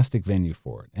fantastic venue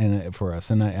for it and for us.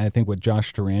 And I think what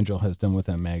Josh Durangel has done with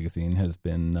that magazine has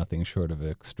been nothing short of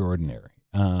extraordinary.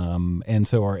 And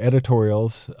so our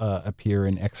editorials appear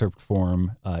in excerpt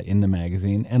form in the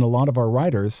magazine. And a lot of our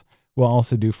writers will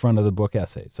also do front-of-the-book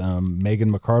essays.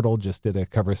 Megan McArdle just did a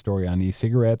cover story on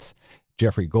e-cigarettes.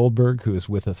 Jeffrey Goldberg, who is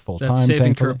with us full-time. That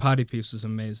Saving Currapati piece is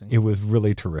amazing. It was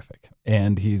really terrific.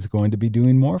 And he's going to be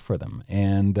doing more for them.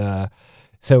 And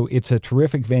so it's a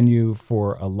terrific venue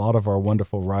for a lot of our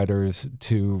wonderful writers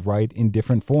to write in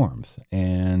different forms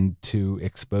and to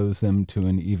expose them to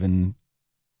an even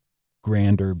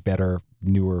grander, better,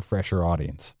 newer, fresher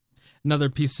audience.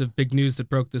 Another piece of big news that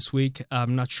broke this week,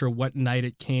 I'm not sure what night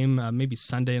it came, maybe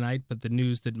Sunday night, but the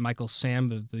news that Michael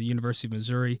Sam of the University of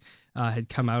Missouri had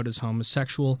come out as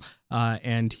homosexual,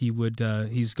 and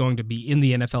he's going to be in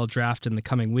the NFL draft in the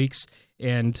coming weeks.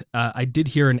 And I did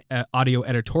hear an audio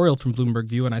editorial from Bloomberg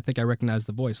View, and I think I recognize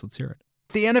the voice. Let's hear it.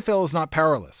 The NFL is not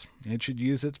powerless. It should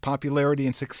use its popularity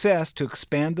and success to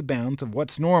expand the bounds of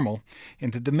what's normal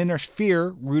and to diminish fear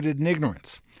rooted in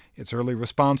ignorance. Its early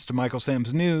response to Michael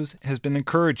Sam's news has been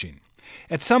encouraging.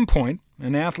 At some point,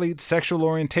 an athlete's sexual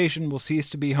orientation will cease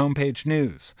to be homepage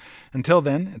news. Until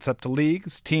then, it's up to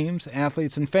leagues, teams,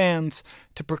 athletes, and fans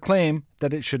to proclaim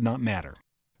that it should not matter.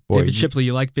 Boy, David Shipley,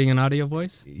 you like being an audio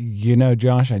voice? You know,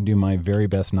 Josh, I do my very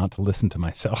best not to listen to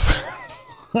myself.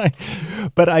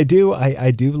 But I do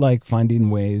like finding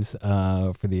ways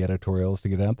for the editorials to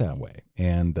get out that way.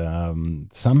 And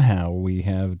somehow we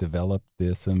have developed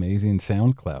this amazing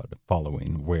SoundCloud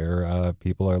following where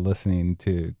people are listening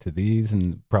to these,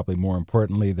 and probably more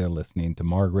importantly, they're listening to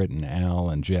Margaret and Al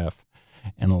and Jeff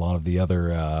and a lot of the other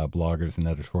bloggers and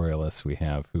editorialists we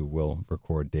have who will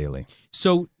record daily.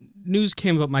 So news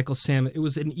came about Michael Sam. It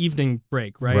was an evening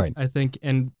break, right? I think.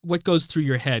 And what goes through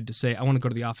your head to say, I want to go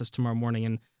to the office tomorrow morning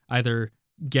and either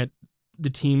get the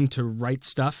team to write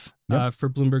stuff for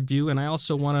Bloomberg View, and I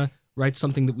also want to write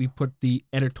something that we put the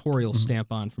editorial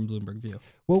stamp on from Bloomberg View.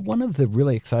 Well, one of the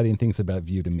really exciting things about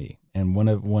View to me, and one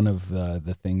of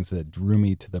the things that drew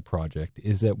me to the project,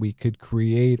 is that we could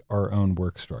create our own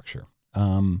work structure.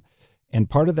 And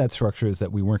part of that structure is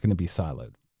that we weren't going to be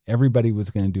siloed. Everybody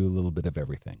was going to do a little bit of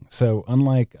everything. So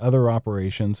unlike other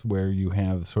operations where you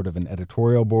have sort of an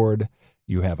editorial board,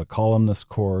 you have a columnist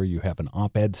corps, you have an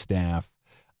op-ed staff,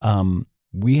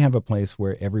 we have a place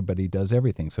where everybody does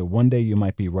everything. So one day you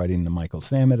might be writing the Michael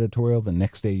Sam editorial, the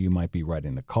next day you might be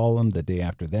writing a column, the day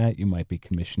after that you might be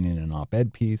commissioning an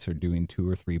op-ed piece or doing 2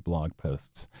 or 3 blog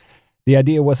posts. The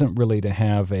idea wasn't really to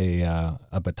have a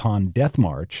baton death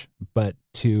march, but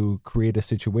to create a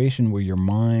situation where your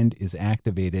mind is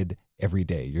activated every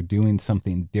day. You're doing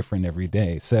something different every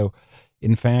day. So,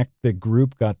 in fact, the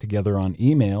group got together on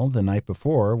email the night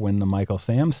before when the Michael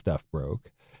Sam stuff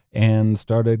broke and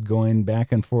started going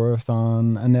back and forth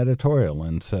on an editorial.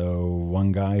 And so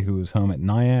one guy who was home at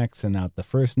NIAC sent out the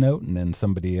first note, and then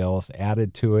somebody else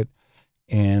added to it.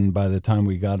 And by the time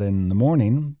we got in the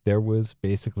morning, there was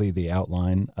basically the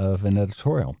outline of an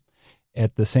editorial.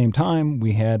 At the same time,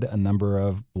 we had a number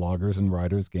of bloggers and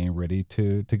writers getting ready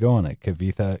to go on it.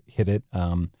 Kavitha hit it.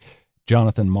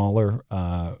 Jonathan Mahler,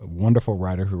 a wonderful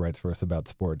writer who writes for us about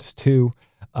sports too,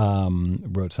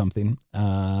 wrote something.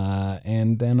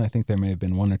 And then I think there may have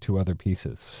been 1 or 2 other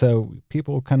pieces. So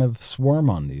people kind of swarm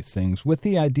on these things with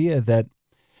the idea that,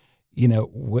 you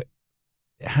know,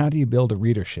 how do you build a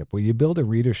readership? Well, you build a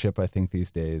readership, I think, these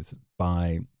days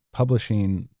by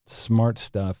publishing smart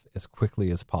stuff as quickly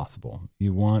as possible.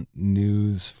 You want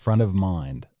news front of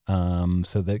mind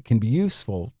so that it can be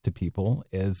useful to people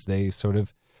as they sort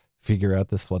of figure out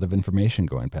this flood of information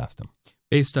going past them.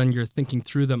 Based on your thinking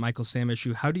through the Michael Sam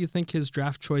issue, how do you think his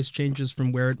draft choice changes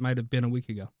from where it might have been a week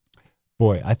ago?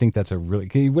 Boy, I think that's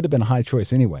he would have been a high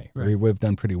choice anyway. Right. Or he would have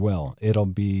done pretty well. It'll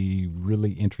be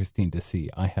really interesting to see.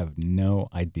 I have no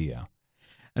idea.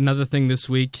 Another thing this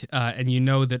week, and you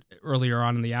know that earlier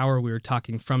on in the hour we were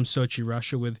talking from Sochi,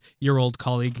 Russia with your old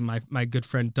colleague, my good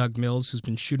friend Doug Mills, who's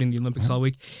been shooting the Olympics all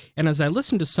week. And as I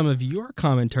listened to some of your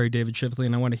commentary, David Shipley,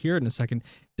 and I want to hear it in a second,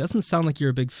 doesn't sound like you're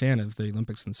a big fan of the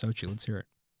Olympics in Sochi. Let's hear it.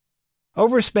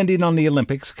 Overspending on the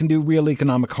Olympics can do real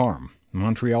economic harm.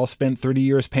 Montreal spent 30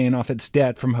 years paying off its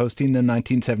debt from hosting the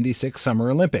 1976 Summer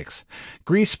Olympics.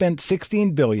 Greece spent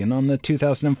 $16 billion on the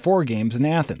 2004 Games in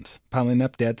Athens, piling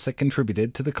up debts that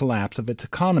contributed to the collapse of its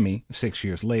economy 6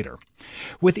 years later.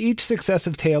 With each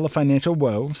successive tale of financial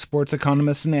woe, sports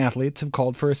economists and athletes have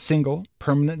called for a single,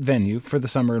 permanent venue for the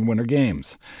Summer and Winter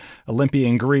Games. Olympia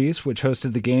in Greece, which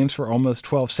hosted the Games for almost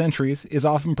 12 centuries, is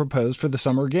often proposed for the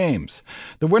Summer Games.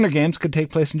 The Winter Games could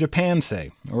take place in Japan,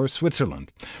 say, or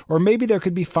Switzerland. Or maybe there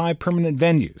could be 5 permanent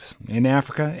venues in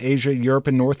Africa, Asia, Europe,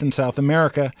 and North and South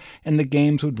America, and the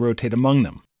Games would rotate among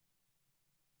them.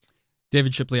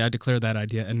 David Shipley, I declare that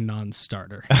idea a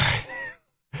non-starter.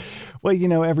 Well, you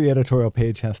know, every editorial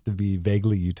page has to be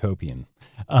vaguely utopian,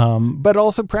 but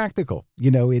also practical. You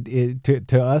know,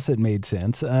 to us it made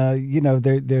sense. You know,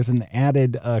 there's an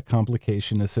added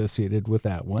complication associated with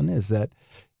that one is that,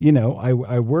 you know,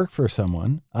 I work for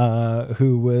someone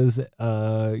who was,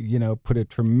 you know, put a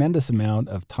tremendous amount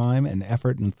of time and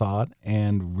effort and thought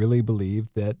and really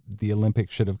believed that the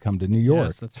Olympics should have come to New York.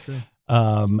 Yes, that's true.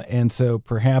 And so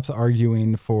perhaps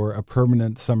arguing for a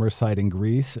permanent summer site in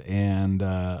Greece and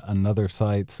another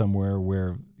site somewhere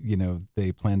where,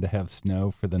 they plan to have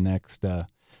snow for the next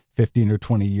 15 or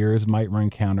 20 years might run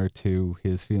counter to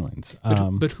his feelings.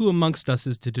 But who amongst us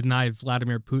is to deny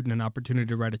Vladimir Putin an opportunity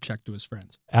to write a check to his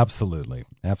friends? Absolutely.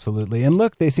 Absolutely. And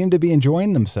look, they seem to be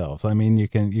enjoying themselves. I mean, you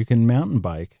can mountain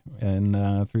bike and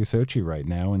through Sochi right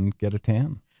now and get a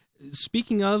tan.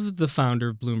 Speaking of the founder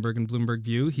of Bloomberg and Bloomberg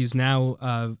View, he's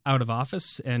now out of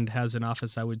office and has an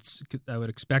office I would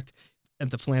expect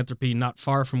at the Philanthropy not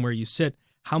far from where you sit.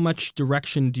 How much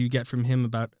direction do you get from him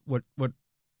about what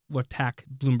tack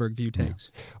Bloomberg View takes?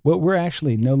 Yeah. Well, we're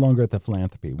actually no longer at the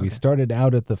Philanthropy. Okay. We started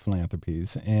out at the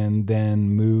Philanthropies and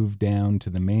then moved down to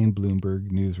the main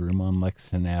Bloomberg newsroom on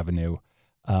Lexington Avenue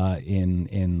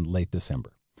in late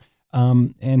December.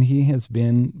 And he has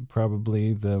been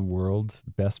probably the world's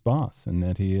best boss in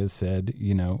that he has said,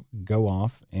 go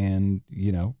off and,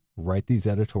 write these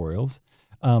editorials.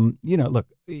 Look,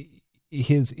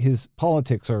 his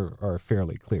politics are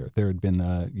fairly clear. There had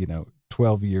been,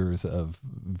 12 years of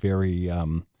very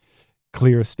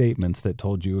clear statements that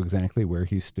told you exactly where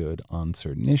he stood on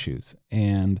certain issues.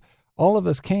 And all of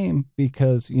us came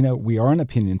because, we are an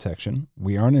opinion section.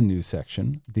 We are in a news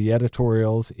section. The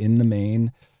editorials in the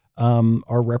main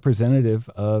are representative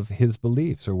of his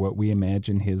beliefs or what we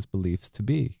imagine his beliefs to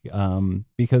be,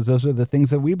 because those are the things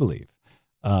that we believe.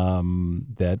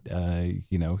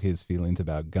 His feelings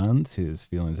about guns, his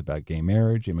feelings about gay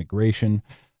marriage, immigration,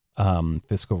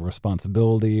 fiscal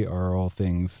responsibility are all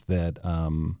things that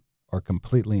are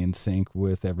completely in sync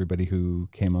with everybody who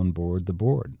came on board the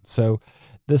board. So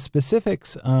the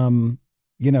specifics, aren't,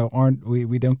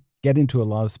 we don't get into a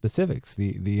lot of specifics.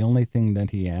 The only thing that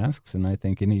he asks, and I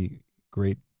think any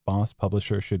great boss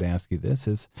publisher should ask you this,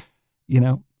 is,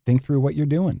 think through what you're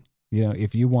doing.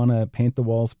 If you want to paint the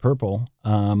walls purple,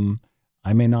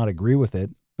 I may not agree with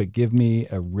it, but give me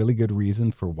a really good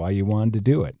reason for why you wanted to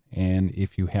do it. And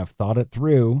if you have thought it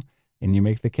through and you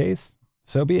make the case,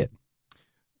 so be it.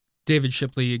 David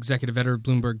Shipley, executive editor of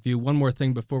Bloomberg View. One more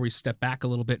thing before we step back a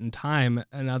little bit in time.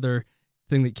 Another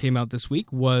thing that came out this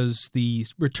week was the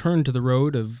return to the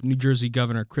road of New Jersey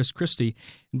Governor Chris Christie.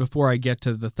 And before I get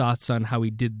to the thoughts on how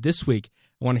he did this week,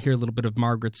 I want to hear a little bit of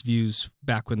Margaret's views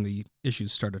back when the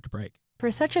issues started to break. For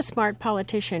such a smart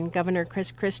politician, Governor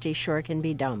Chris Christie sure can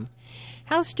be dumb.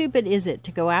 How stupid is it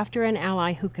to go after an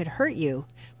ally who could hurt you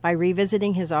by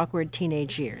revisiting his awkward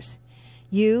teenage years?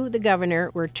 You, the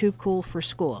governor, were too cool for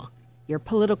school. Your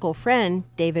political friend,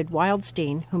 David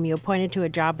Wildstein, whom you appointed to a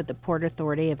job at the Port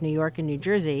Authority of New York and New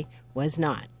Jersey, was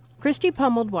not. Christie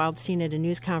pummeled Wildstein at a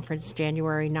news conference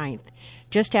January 9th,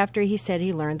 just after he said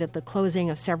he learned that the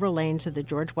closing of several lanes of the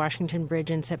George Washington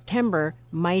Bridge in September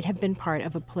might have been part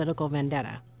of a political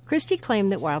vendetta. Christie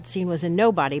claimed that Wildstein was a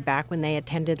nobody back when they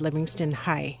attended Livingston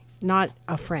High, not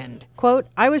a friend. Quote,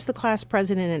 "I was the class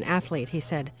president and athlete," he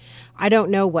said. "I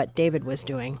don't know what David was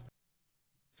doing."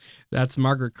 That's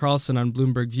Margaret Carlson on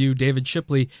Bloomberg View. David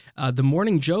Shipley, the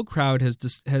Morning Joe crowd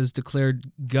has declared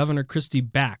Governor Christie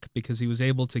back because he was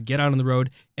able to get out on the road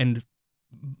and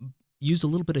use a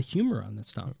little bit of humor on this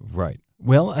stuff. Right.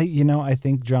 Well, I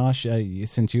think, Josh,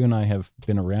 since you and I have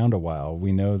been around a while,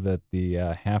 we know that the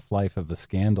half-life of a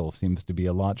scandal seems to be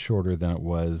a lot shorter than it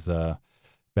was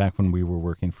back when we were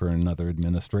working for another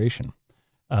administration.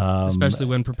 Especially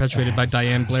when perpetuated by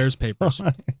Diane Blair's papers.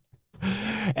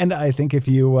 And I think if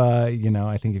you,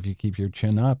 if you keep your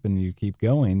chin up and you keep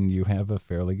going, you have a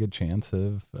fairly good chance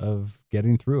of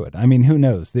getting through it. I mean, who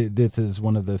knows? This is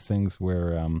one of those things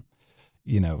where,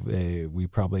 we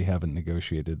probably haven't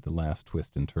negotiated the last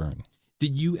twist and turn.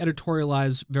 Did you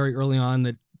editorialize very early on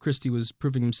that Christie was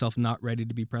proving himself not ready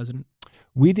to be president?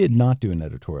 We did not do an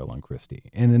editorial on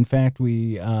Christie. And in fact,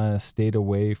 we stayed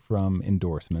away from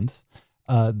endorsements.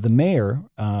 The mayor,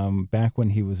 back when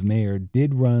he was mayor,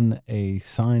 did run a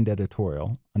signed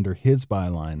editorial under his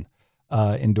byline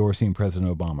endorsing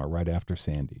President Obama right after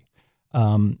Sandy.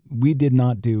 We did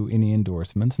not do any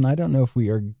endorsements, and I don't know if we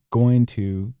are going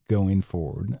to going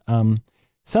forward.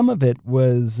 Some of it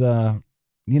was,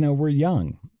 we're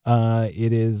young.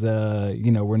 It is,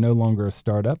 we're no longer a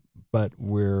startup, but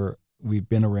we've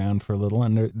been around for a little,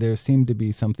 and there seemed to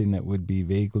be something that would be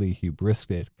vaguely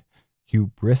hubristic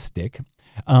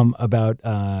about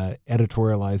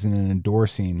editorializing and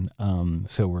endorsing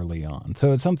so early on.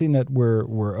 So it's something that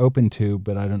we're open to,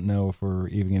 but I don't know if we're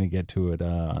even going to get to it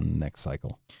on the next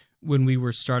cycle. When we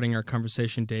were starting our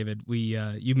conversation, David,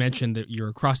 you mentioned that you're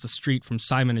across the street from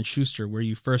Simon & Schuster, where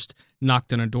you first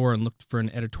knocked on a door and looked for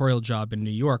an editorial job in New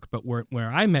York. But where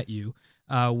I met you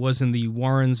was in the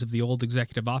Warrens of the old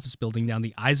Executive Office Building down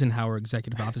the Eisenhower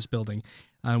Executive Office Building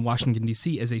in Washington,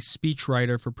 D.C. as a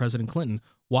speechwriter for President Clinton.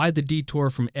 Why the detour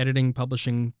from editing,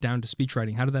 publishing, down to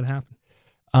speechwriting? How did that happen?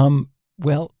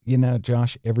 Well,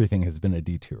 Josh, everything has been a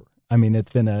detour. I mean,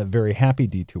 it's been a very happy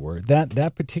detour.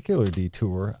 That particular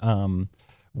detour,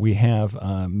 we have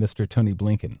Mr. Tony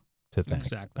Blinken to thank.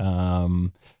 Exactly.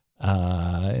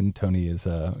 And Tony is,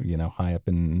 high up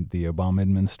in the Obama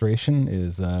administration,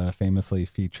 is famously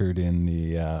featured in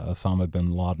the Osama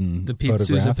bin Laden the Pete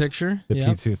photographs. Souza picture. The Yep.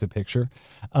 Pete Souza picture.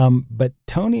 But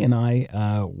Tony and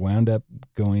I wound up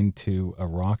going to a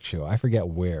rock show. I forget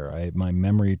where. My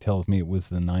memory tells me it was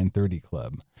the 930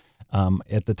 Club.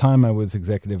 At the time, I was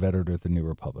executive editor at the New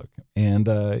Republic. And,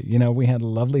 we had a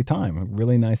lovely time, a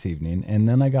really nice evening. And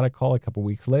then I got a call a couple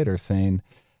weeks later saying,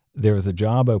 there was a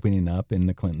job opening up in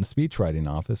the Clinton speechwriting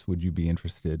office. Would you be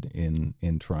interested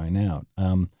in trying out?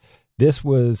 This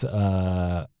was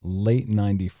late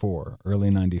 94, early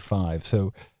 95.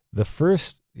 So the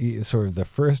first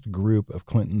group of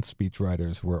Clinton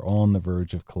speechwriters were all on the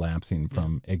verge of collapsing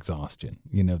from exhaustion.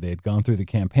 They had gone through the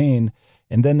campaign,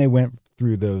 and then they went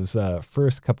through those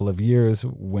first couple of years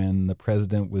when the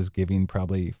president was giving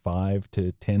probably 5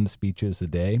 to 10 speeches a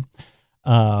day.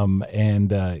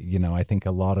 I think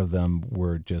a lot of them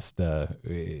were just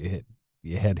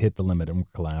had hit the limit and were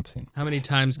collapsing. How many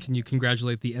times can you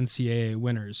congratulate the NCAA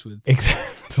winners with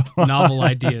Exactly. novel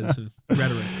ideas of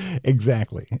rhetoric?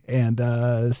 Exactly. And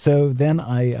so then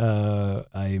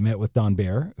I met with Don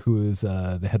Baer, who is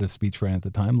the head of speechwriting at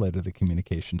the time, later the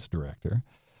communications director,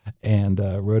 and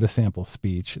wrote a sample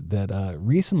speech that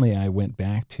recently I went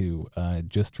back to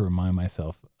just to remind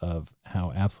myself of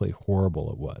how absolutely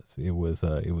horrible it was. It was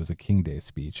a King Day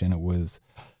speech, and it was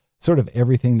sort of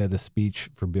everything that a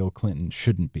speech for Bill Clinton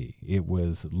shouldn't be. It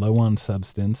was low on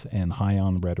substance and high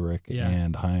on rhetoric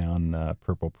and high on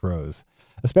purple prose,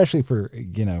 especially for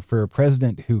a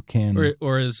president who can,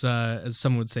 or as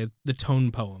someone would say, the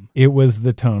tone poem. It was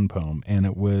the tone poem, and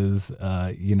it was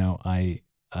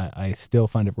I still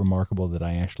find it remarkable that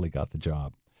I actually got the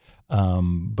job,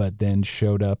 but then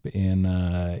showed up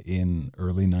in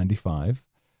early 95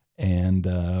 and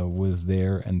was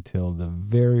there until the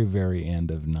very, very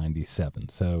end of 97.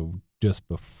 So just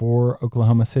before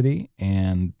Oklahoma City,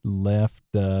 and left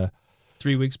 3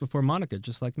 weeks before Monica,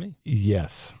 just like me.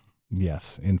 Yes.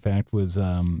 In fact, was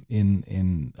had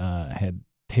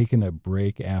taken a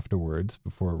break afterwards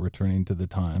before returning to the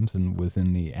Times, and was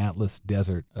in the Atlas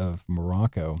Desert of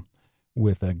Morocco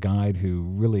with a guide who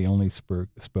really only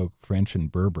spoke French and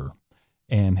Berber,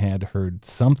 and had heard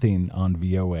something on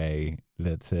VOA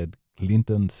that said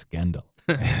Clinton scandal.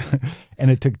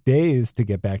 And it took days to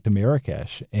get back to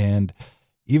Marrakesh. And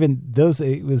even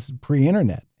it was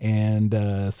pre-internet.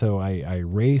 And so I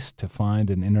raced to find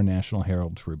an International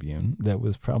Herald Tribune that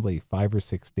was probably 5 or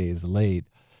 6 days late.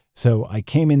 So I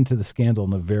came into the scandal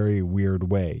in a very weird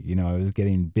way. I was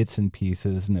getting bits and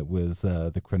pieces, and it was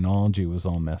the chronology was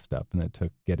all messed up, and it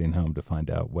took getting home to find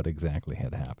out what exactly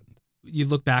had happened. You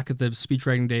look back at the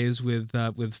speechwriting days with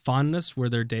fondness. Were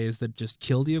there days that just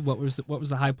killed you? What was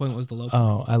the high point? What was the low point?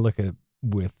 Oh, I look at it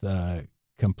with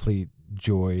complete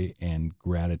joy and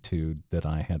gratitude that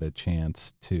I had a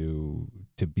chance to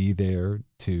be there,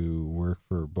 to work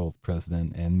for both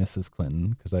President and Mrs.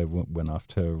 Clinton, because I went off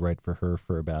to write for her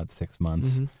for about 6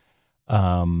 months.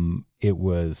 Mm-hmm. It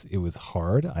was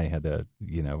hard. I had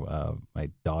my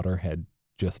daughter had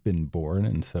just been born,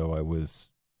 and so I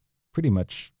was pretty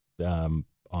much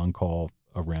on call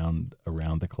around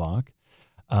the clock.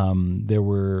 There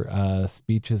were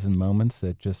speeches and moments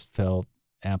that just felt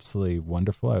absolutely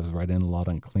wonderful. I was writing a lot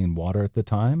on clean water at the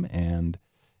time, and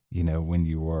when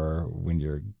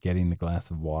you're getting the glass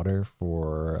of water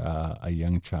for a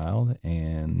young child,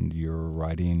 and you're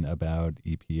writing about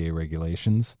EPA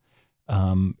regulations,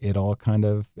 it all kind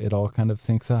of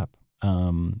syncs up.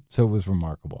 So it was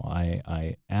remarkable.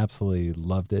 I absolutely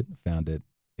loved it. Found it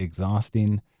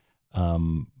exhausting,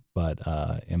 but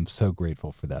am so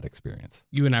grateful for that experience.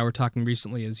 You and I were talking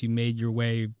recently as you made your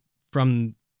way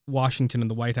from Washington and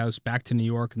the White House back to New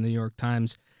York and the New York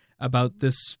Times about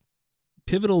this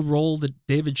pivotal role that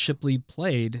David Shipley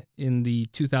played in the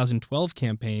 2012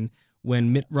 campaign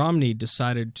when Mitt Romney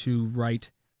decided to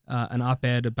write an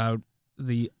op-ed about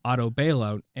the auto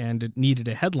bailout, and it needed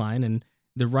a headline, and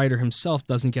the writer himself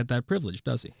doesn't get that privilege,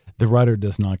 does he? The writer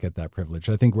does not get that privilege.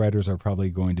 I think writers are probably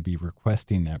going to be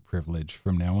requesting that privilege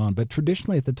from now on. But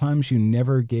traditionally at the Times, you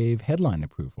never gave headline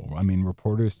approval. I mean,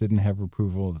 reporters didn't have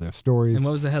approval of their stories. And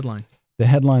what was the headline? The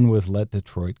headline was "Let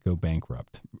Detroit Go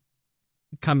Bankrupt."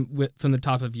 come from the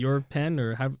top of your pen,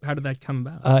 or how did that come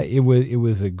about? It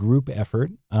was a group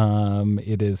effort.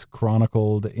 It is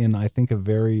chronicled in, I think, a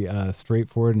very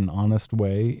straightforward and honest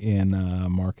way in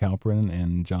Mark Halperin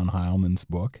and John Heilman's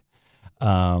book.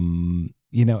 At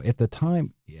the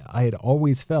time, I had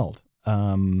always felt,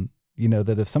 that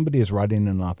if somebody is writing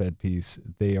an op-ed piece,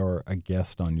 they are a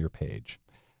guest on your page.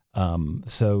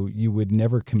 So you would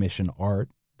never commission art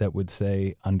that would,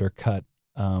 say, undercut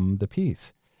the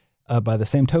piece. By the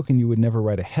same token, you would never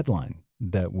write a headline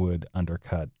that would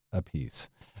undercut a piece.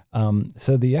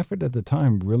 So the effort at the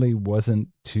time really wasn't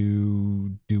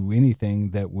to do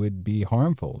anything that would be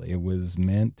harmful. It was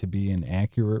meant to be an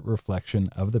accurate reflection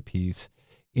of the piece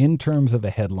in terms of a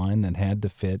headline that had to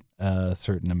fit a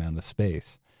certain amount of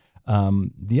space.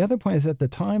 The other point is, at the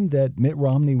time that Mitt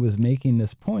Romney was making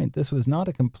this point, this was not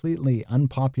a completely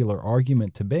unpopular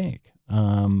argument to make.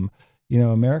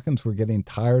 Americans were getting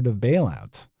tired of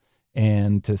bailouts.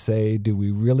 And to say, do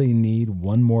we really need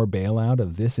one more bailout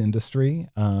of this industry?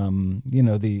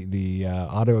 The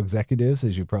auto executives,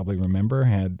 as you probably remember,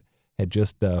 had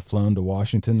just flown to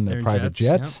Washington in their private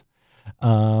jets.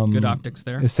 Yeah. Good optics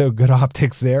there. So good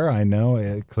optics there. I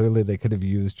know. Clearly, they could have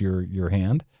used your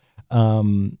hand.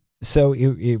 So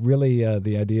it really,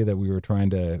 the idea that we were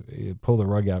trying to pull the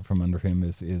rug out from under him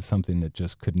is something that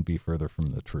just couldn't be further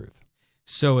from the truth.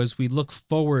 So as we look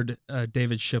forward,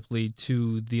 David Shipley,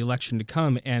 to the election to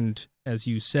come, and as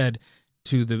you said,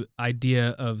 to the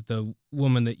idea of the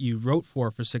woman that you wrote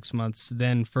for 6 months,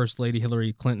 then First Lady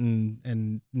Hillary Clinton,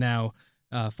 and now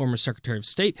former Secretary of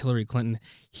State Hillary Clinton,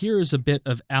 here is a bit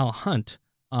of Al Hunt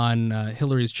on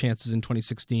Hillary's chances in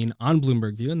 2016 on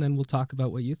Bloomberg View, and then we'll talk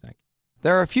about what you think.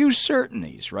 There are a few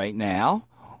certainties right now.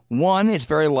 One, it's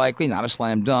very likely, not a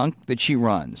slam dunk, that she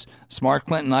runs. Smart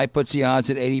Clinton I puts the odds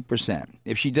at 80%.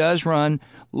 If she does run,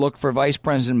 look for Vice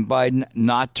President Biden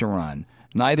not to run.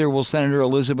 Neither will Senator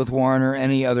Elizabeth Warren or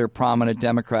any other prominent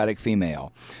Democratic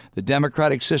female. The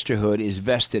Democratic sisterhood is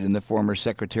vested in the former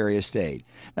Secretary of State.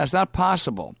 Now, it's not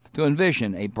possible to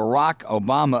envision a Barack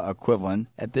Obama equivalent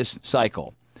at this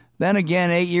cycle. Then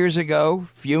again, 8 years ago,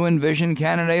 few envisioned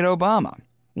candidate Obama.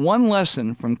 One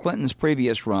lesson from Clinton's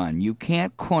previous run: you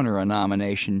can't corner a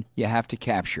nomination, you have to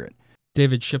capture it.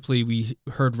 David Shipley, we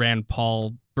heard Rand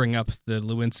Paul bring up the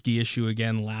Lewinsky issue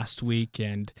again last week,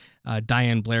 and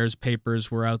Diane Blair's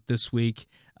papers were out this week.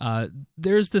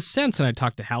 There's this sense, and I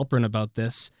talked to Halperin about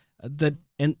this,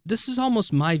 and this is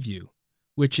almost my view,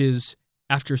 which is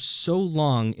after so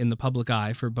long in the public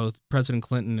eye for both President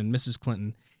Clinton and Mrs.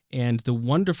 Clinton, and the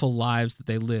wonderful lives that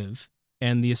they live,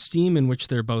 and the esteem in which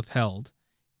they're both held,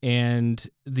 and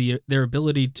their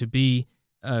ability to be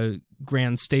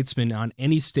grand statesmen on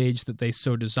any stage that they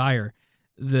so desire,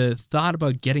 the thought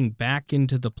about getting back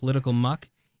into the political muck,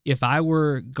 if I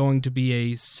were going to be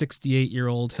a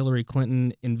 68-year-old Hillary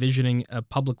Clinton envisioning a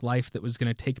public life that was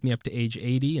going to take me up to age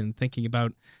 80 and thinking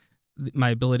about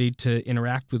my ability to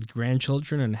interact with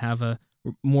grandchildren and have a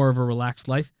more of a relaxed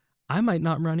life, I might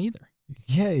not run either.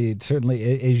 Yeah, it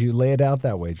certainly, as you lay it out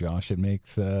that way, Josh, it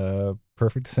makes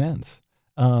perfect sense.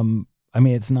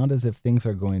 It's not as if things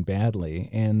are going badly,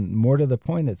 and more to the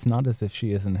point, it's not as if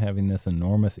she isn't having this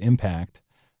enormous impact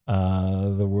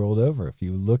the world over. If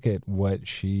you look at what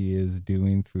she is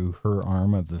doing through her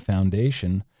arm of the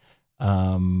foundation,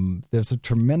 there's a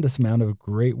tremendous amount of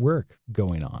great work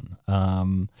going on.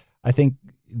 I think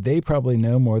they probably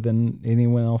know more than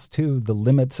anyone else, too, the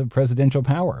limits of presidential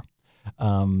power,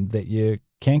 that you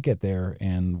can't get there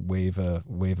and wave a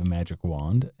magic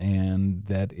wand, and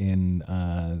that in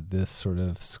this sort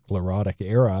of sclerotic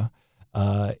era,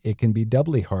 it can be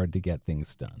doubly hard to get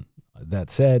things done.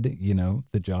 That said,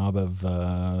 the job of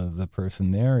the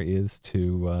person there is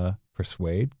to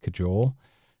persuade, cajole,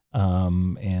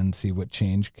 and see what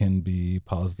change can be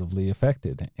positively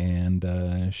affected.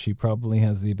 And she probably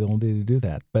has the ability to do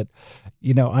that. But,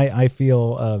 I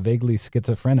feel vaguely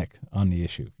schizophrenic on the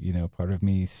issue. Part of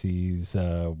me sees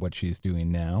what she's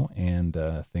doing now and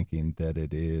thinking that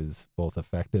it is both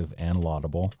effective and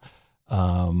laudable.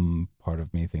 Part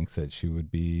of me thinks that she would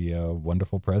be a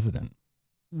wonderful president.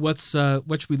 What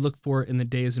should we look for in the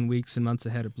days and weeks and months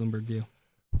ahead at Bloomberg View?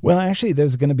 Well, actually,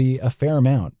 there's going to be a fair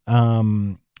amount.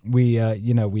 We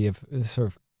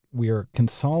are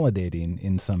consolidating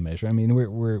in some measure. I mean,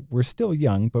 we're still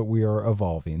young, but we are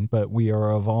evolving. But we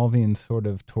are evolving sort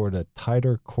of toward a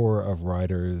tighter core of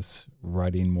writers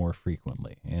writing more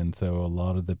frequently. And so a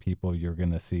lot of the people you're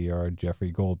going to see are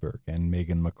Jeffrey Goldberg and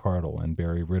Megan McArdle and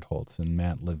Barry Ritholtz and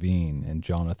Matt Levine and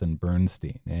Jonathan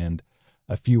Bernstein and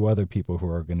a few other people who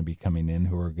are going to be coming in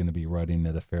who are going to be writing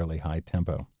at a fairly high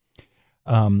tempo.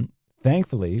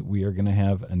 Thankfully, we are going to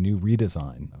have a new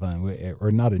redesign,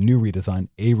 or not a new redesign,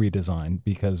 a redesign,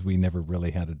 because we never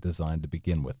really had a design to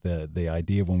begin with. The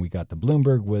idea when we got to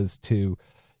Bloomberg was to,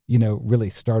 really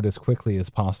start as quickly as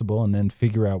possible and then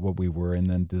figure out what we were and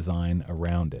then design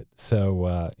around it.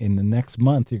 So in the next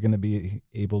month, you're going to be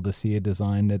able to see a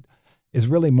design that is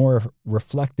really more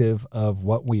reflective of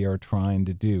what we are trying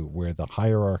to do, where the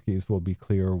hierarchies will be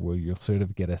clear, where you'll sort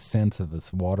of get a sense of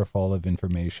this waterfall of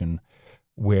information,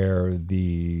 where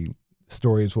the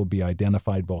stories will be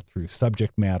identified both through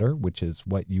subject matter, which is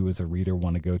what you as a reader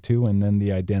want to go to, and then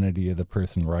the identity of the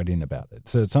person writing about it.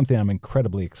 So it's something I'm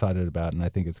incredibly excited about, and I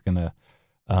think it's going to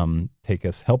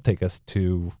help take us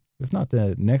to, if not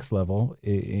the next level,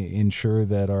 ensure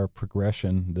that our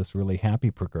progression, this really happy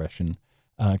progression,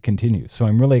 continues. So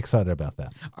I'm really excited about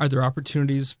that. Are there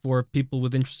opportunities for people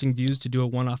with interesting views to do a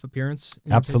one-off appearance?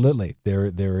 Absolutely.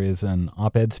 There is an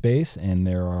op-ed space, and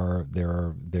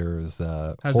there's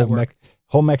a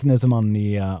whole mechanism on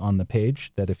the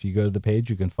page that if you go to the page,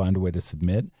 you can find a way to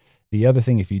submit. The other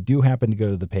thing, if you do happen to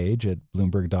go to the page at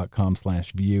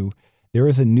bloomberg.com/view, there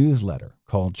is a newsletter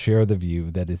called Share the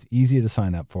View that is easy to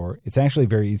sign up for. It's actually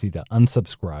very easy to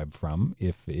unsubscribe from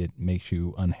if it makes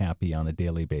you unhappy on a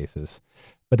daily basis.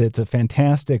 But it's a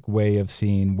fantastic way of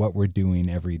seeing what we're doing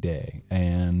every day.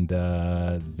 And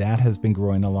that has been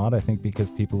growing a lot, I think, because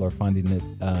people are finding it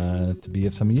to be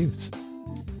of some use.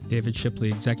 David Shipley,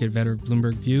 Executive Editor of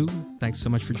Bloomberg View, thanks so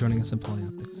much for joining us on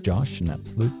Polyoptics. Josh, an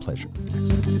absolute pleasure.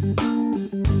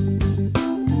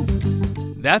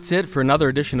 That's it for another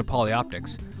edition of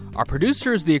Polyoptics. Our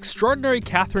producer is the extraordinary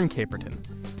Catherine Caperton.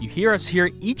 You hear us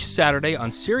here each Saturday on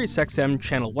SiriusXM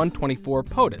Channel 124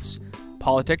 POTUS,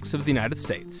 Politics of the United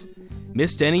States.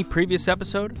 Missed any previous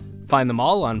episode? Find them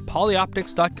all on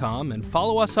polyoptics.com and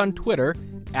follow us on Twitter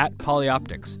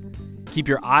 @Polyoptics. Keep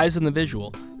your eyes on the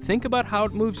visual, think about how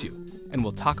it moves you, and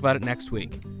we'll talk about it next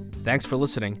week. Thanks for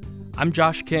listening. I'm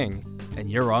Josh King,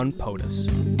 and you're on POTUS.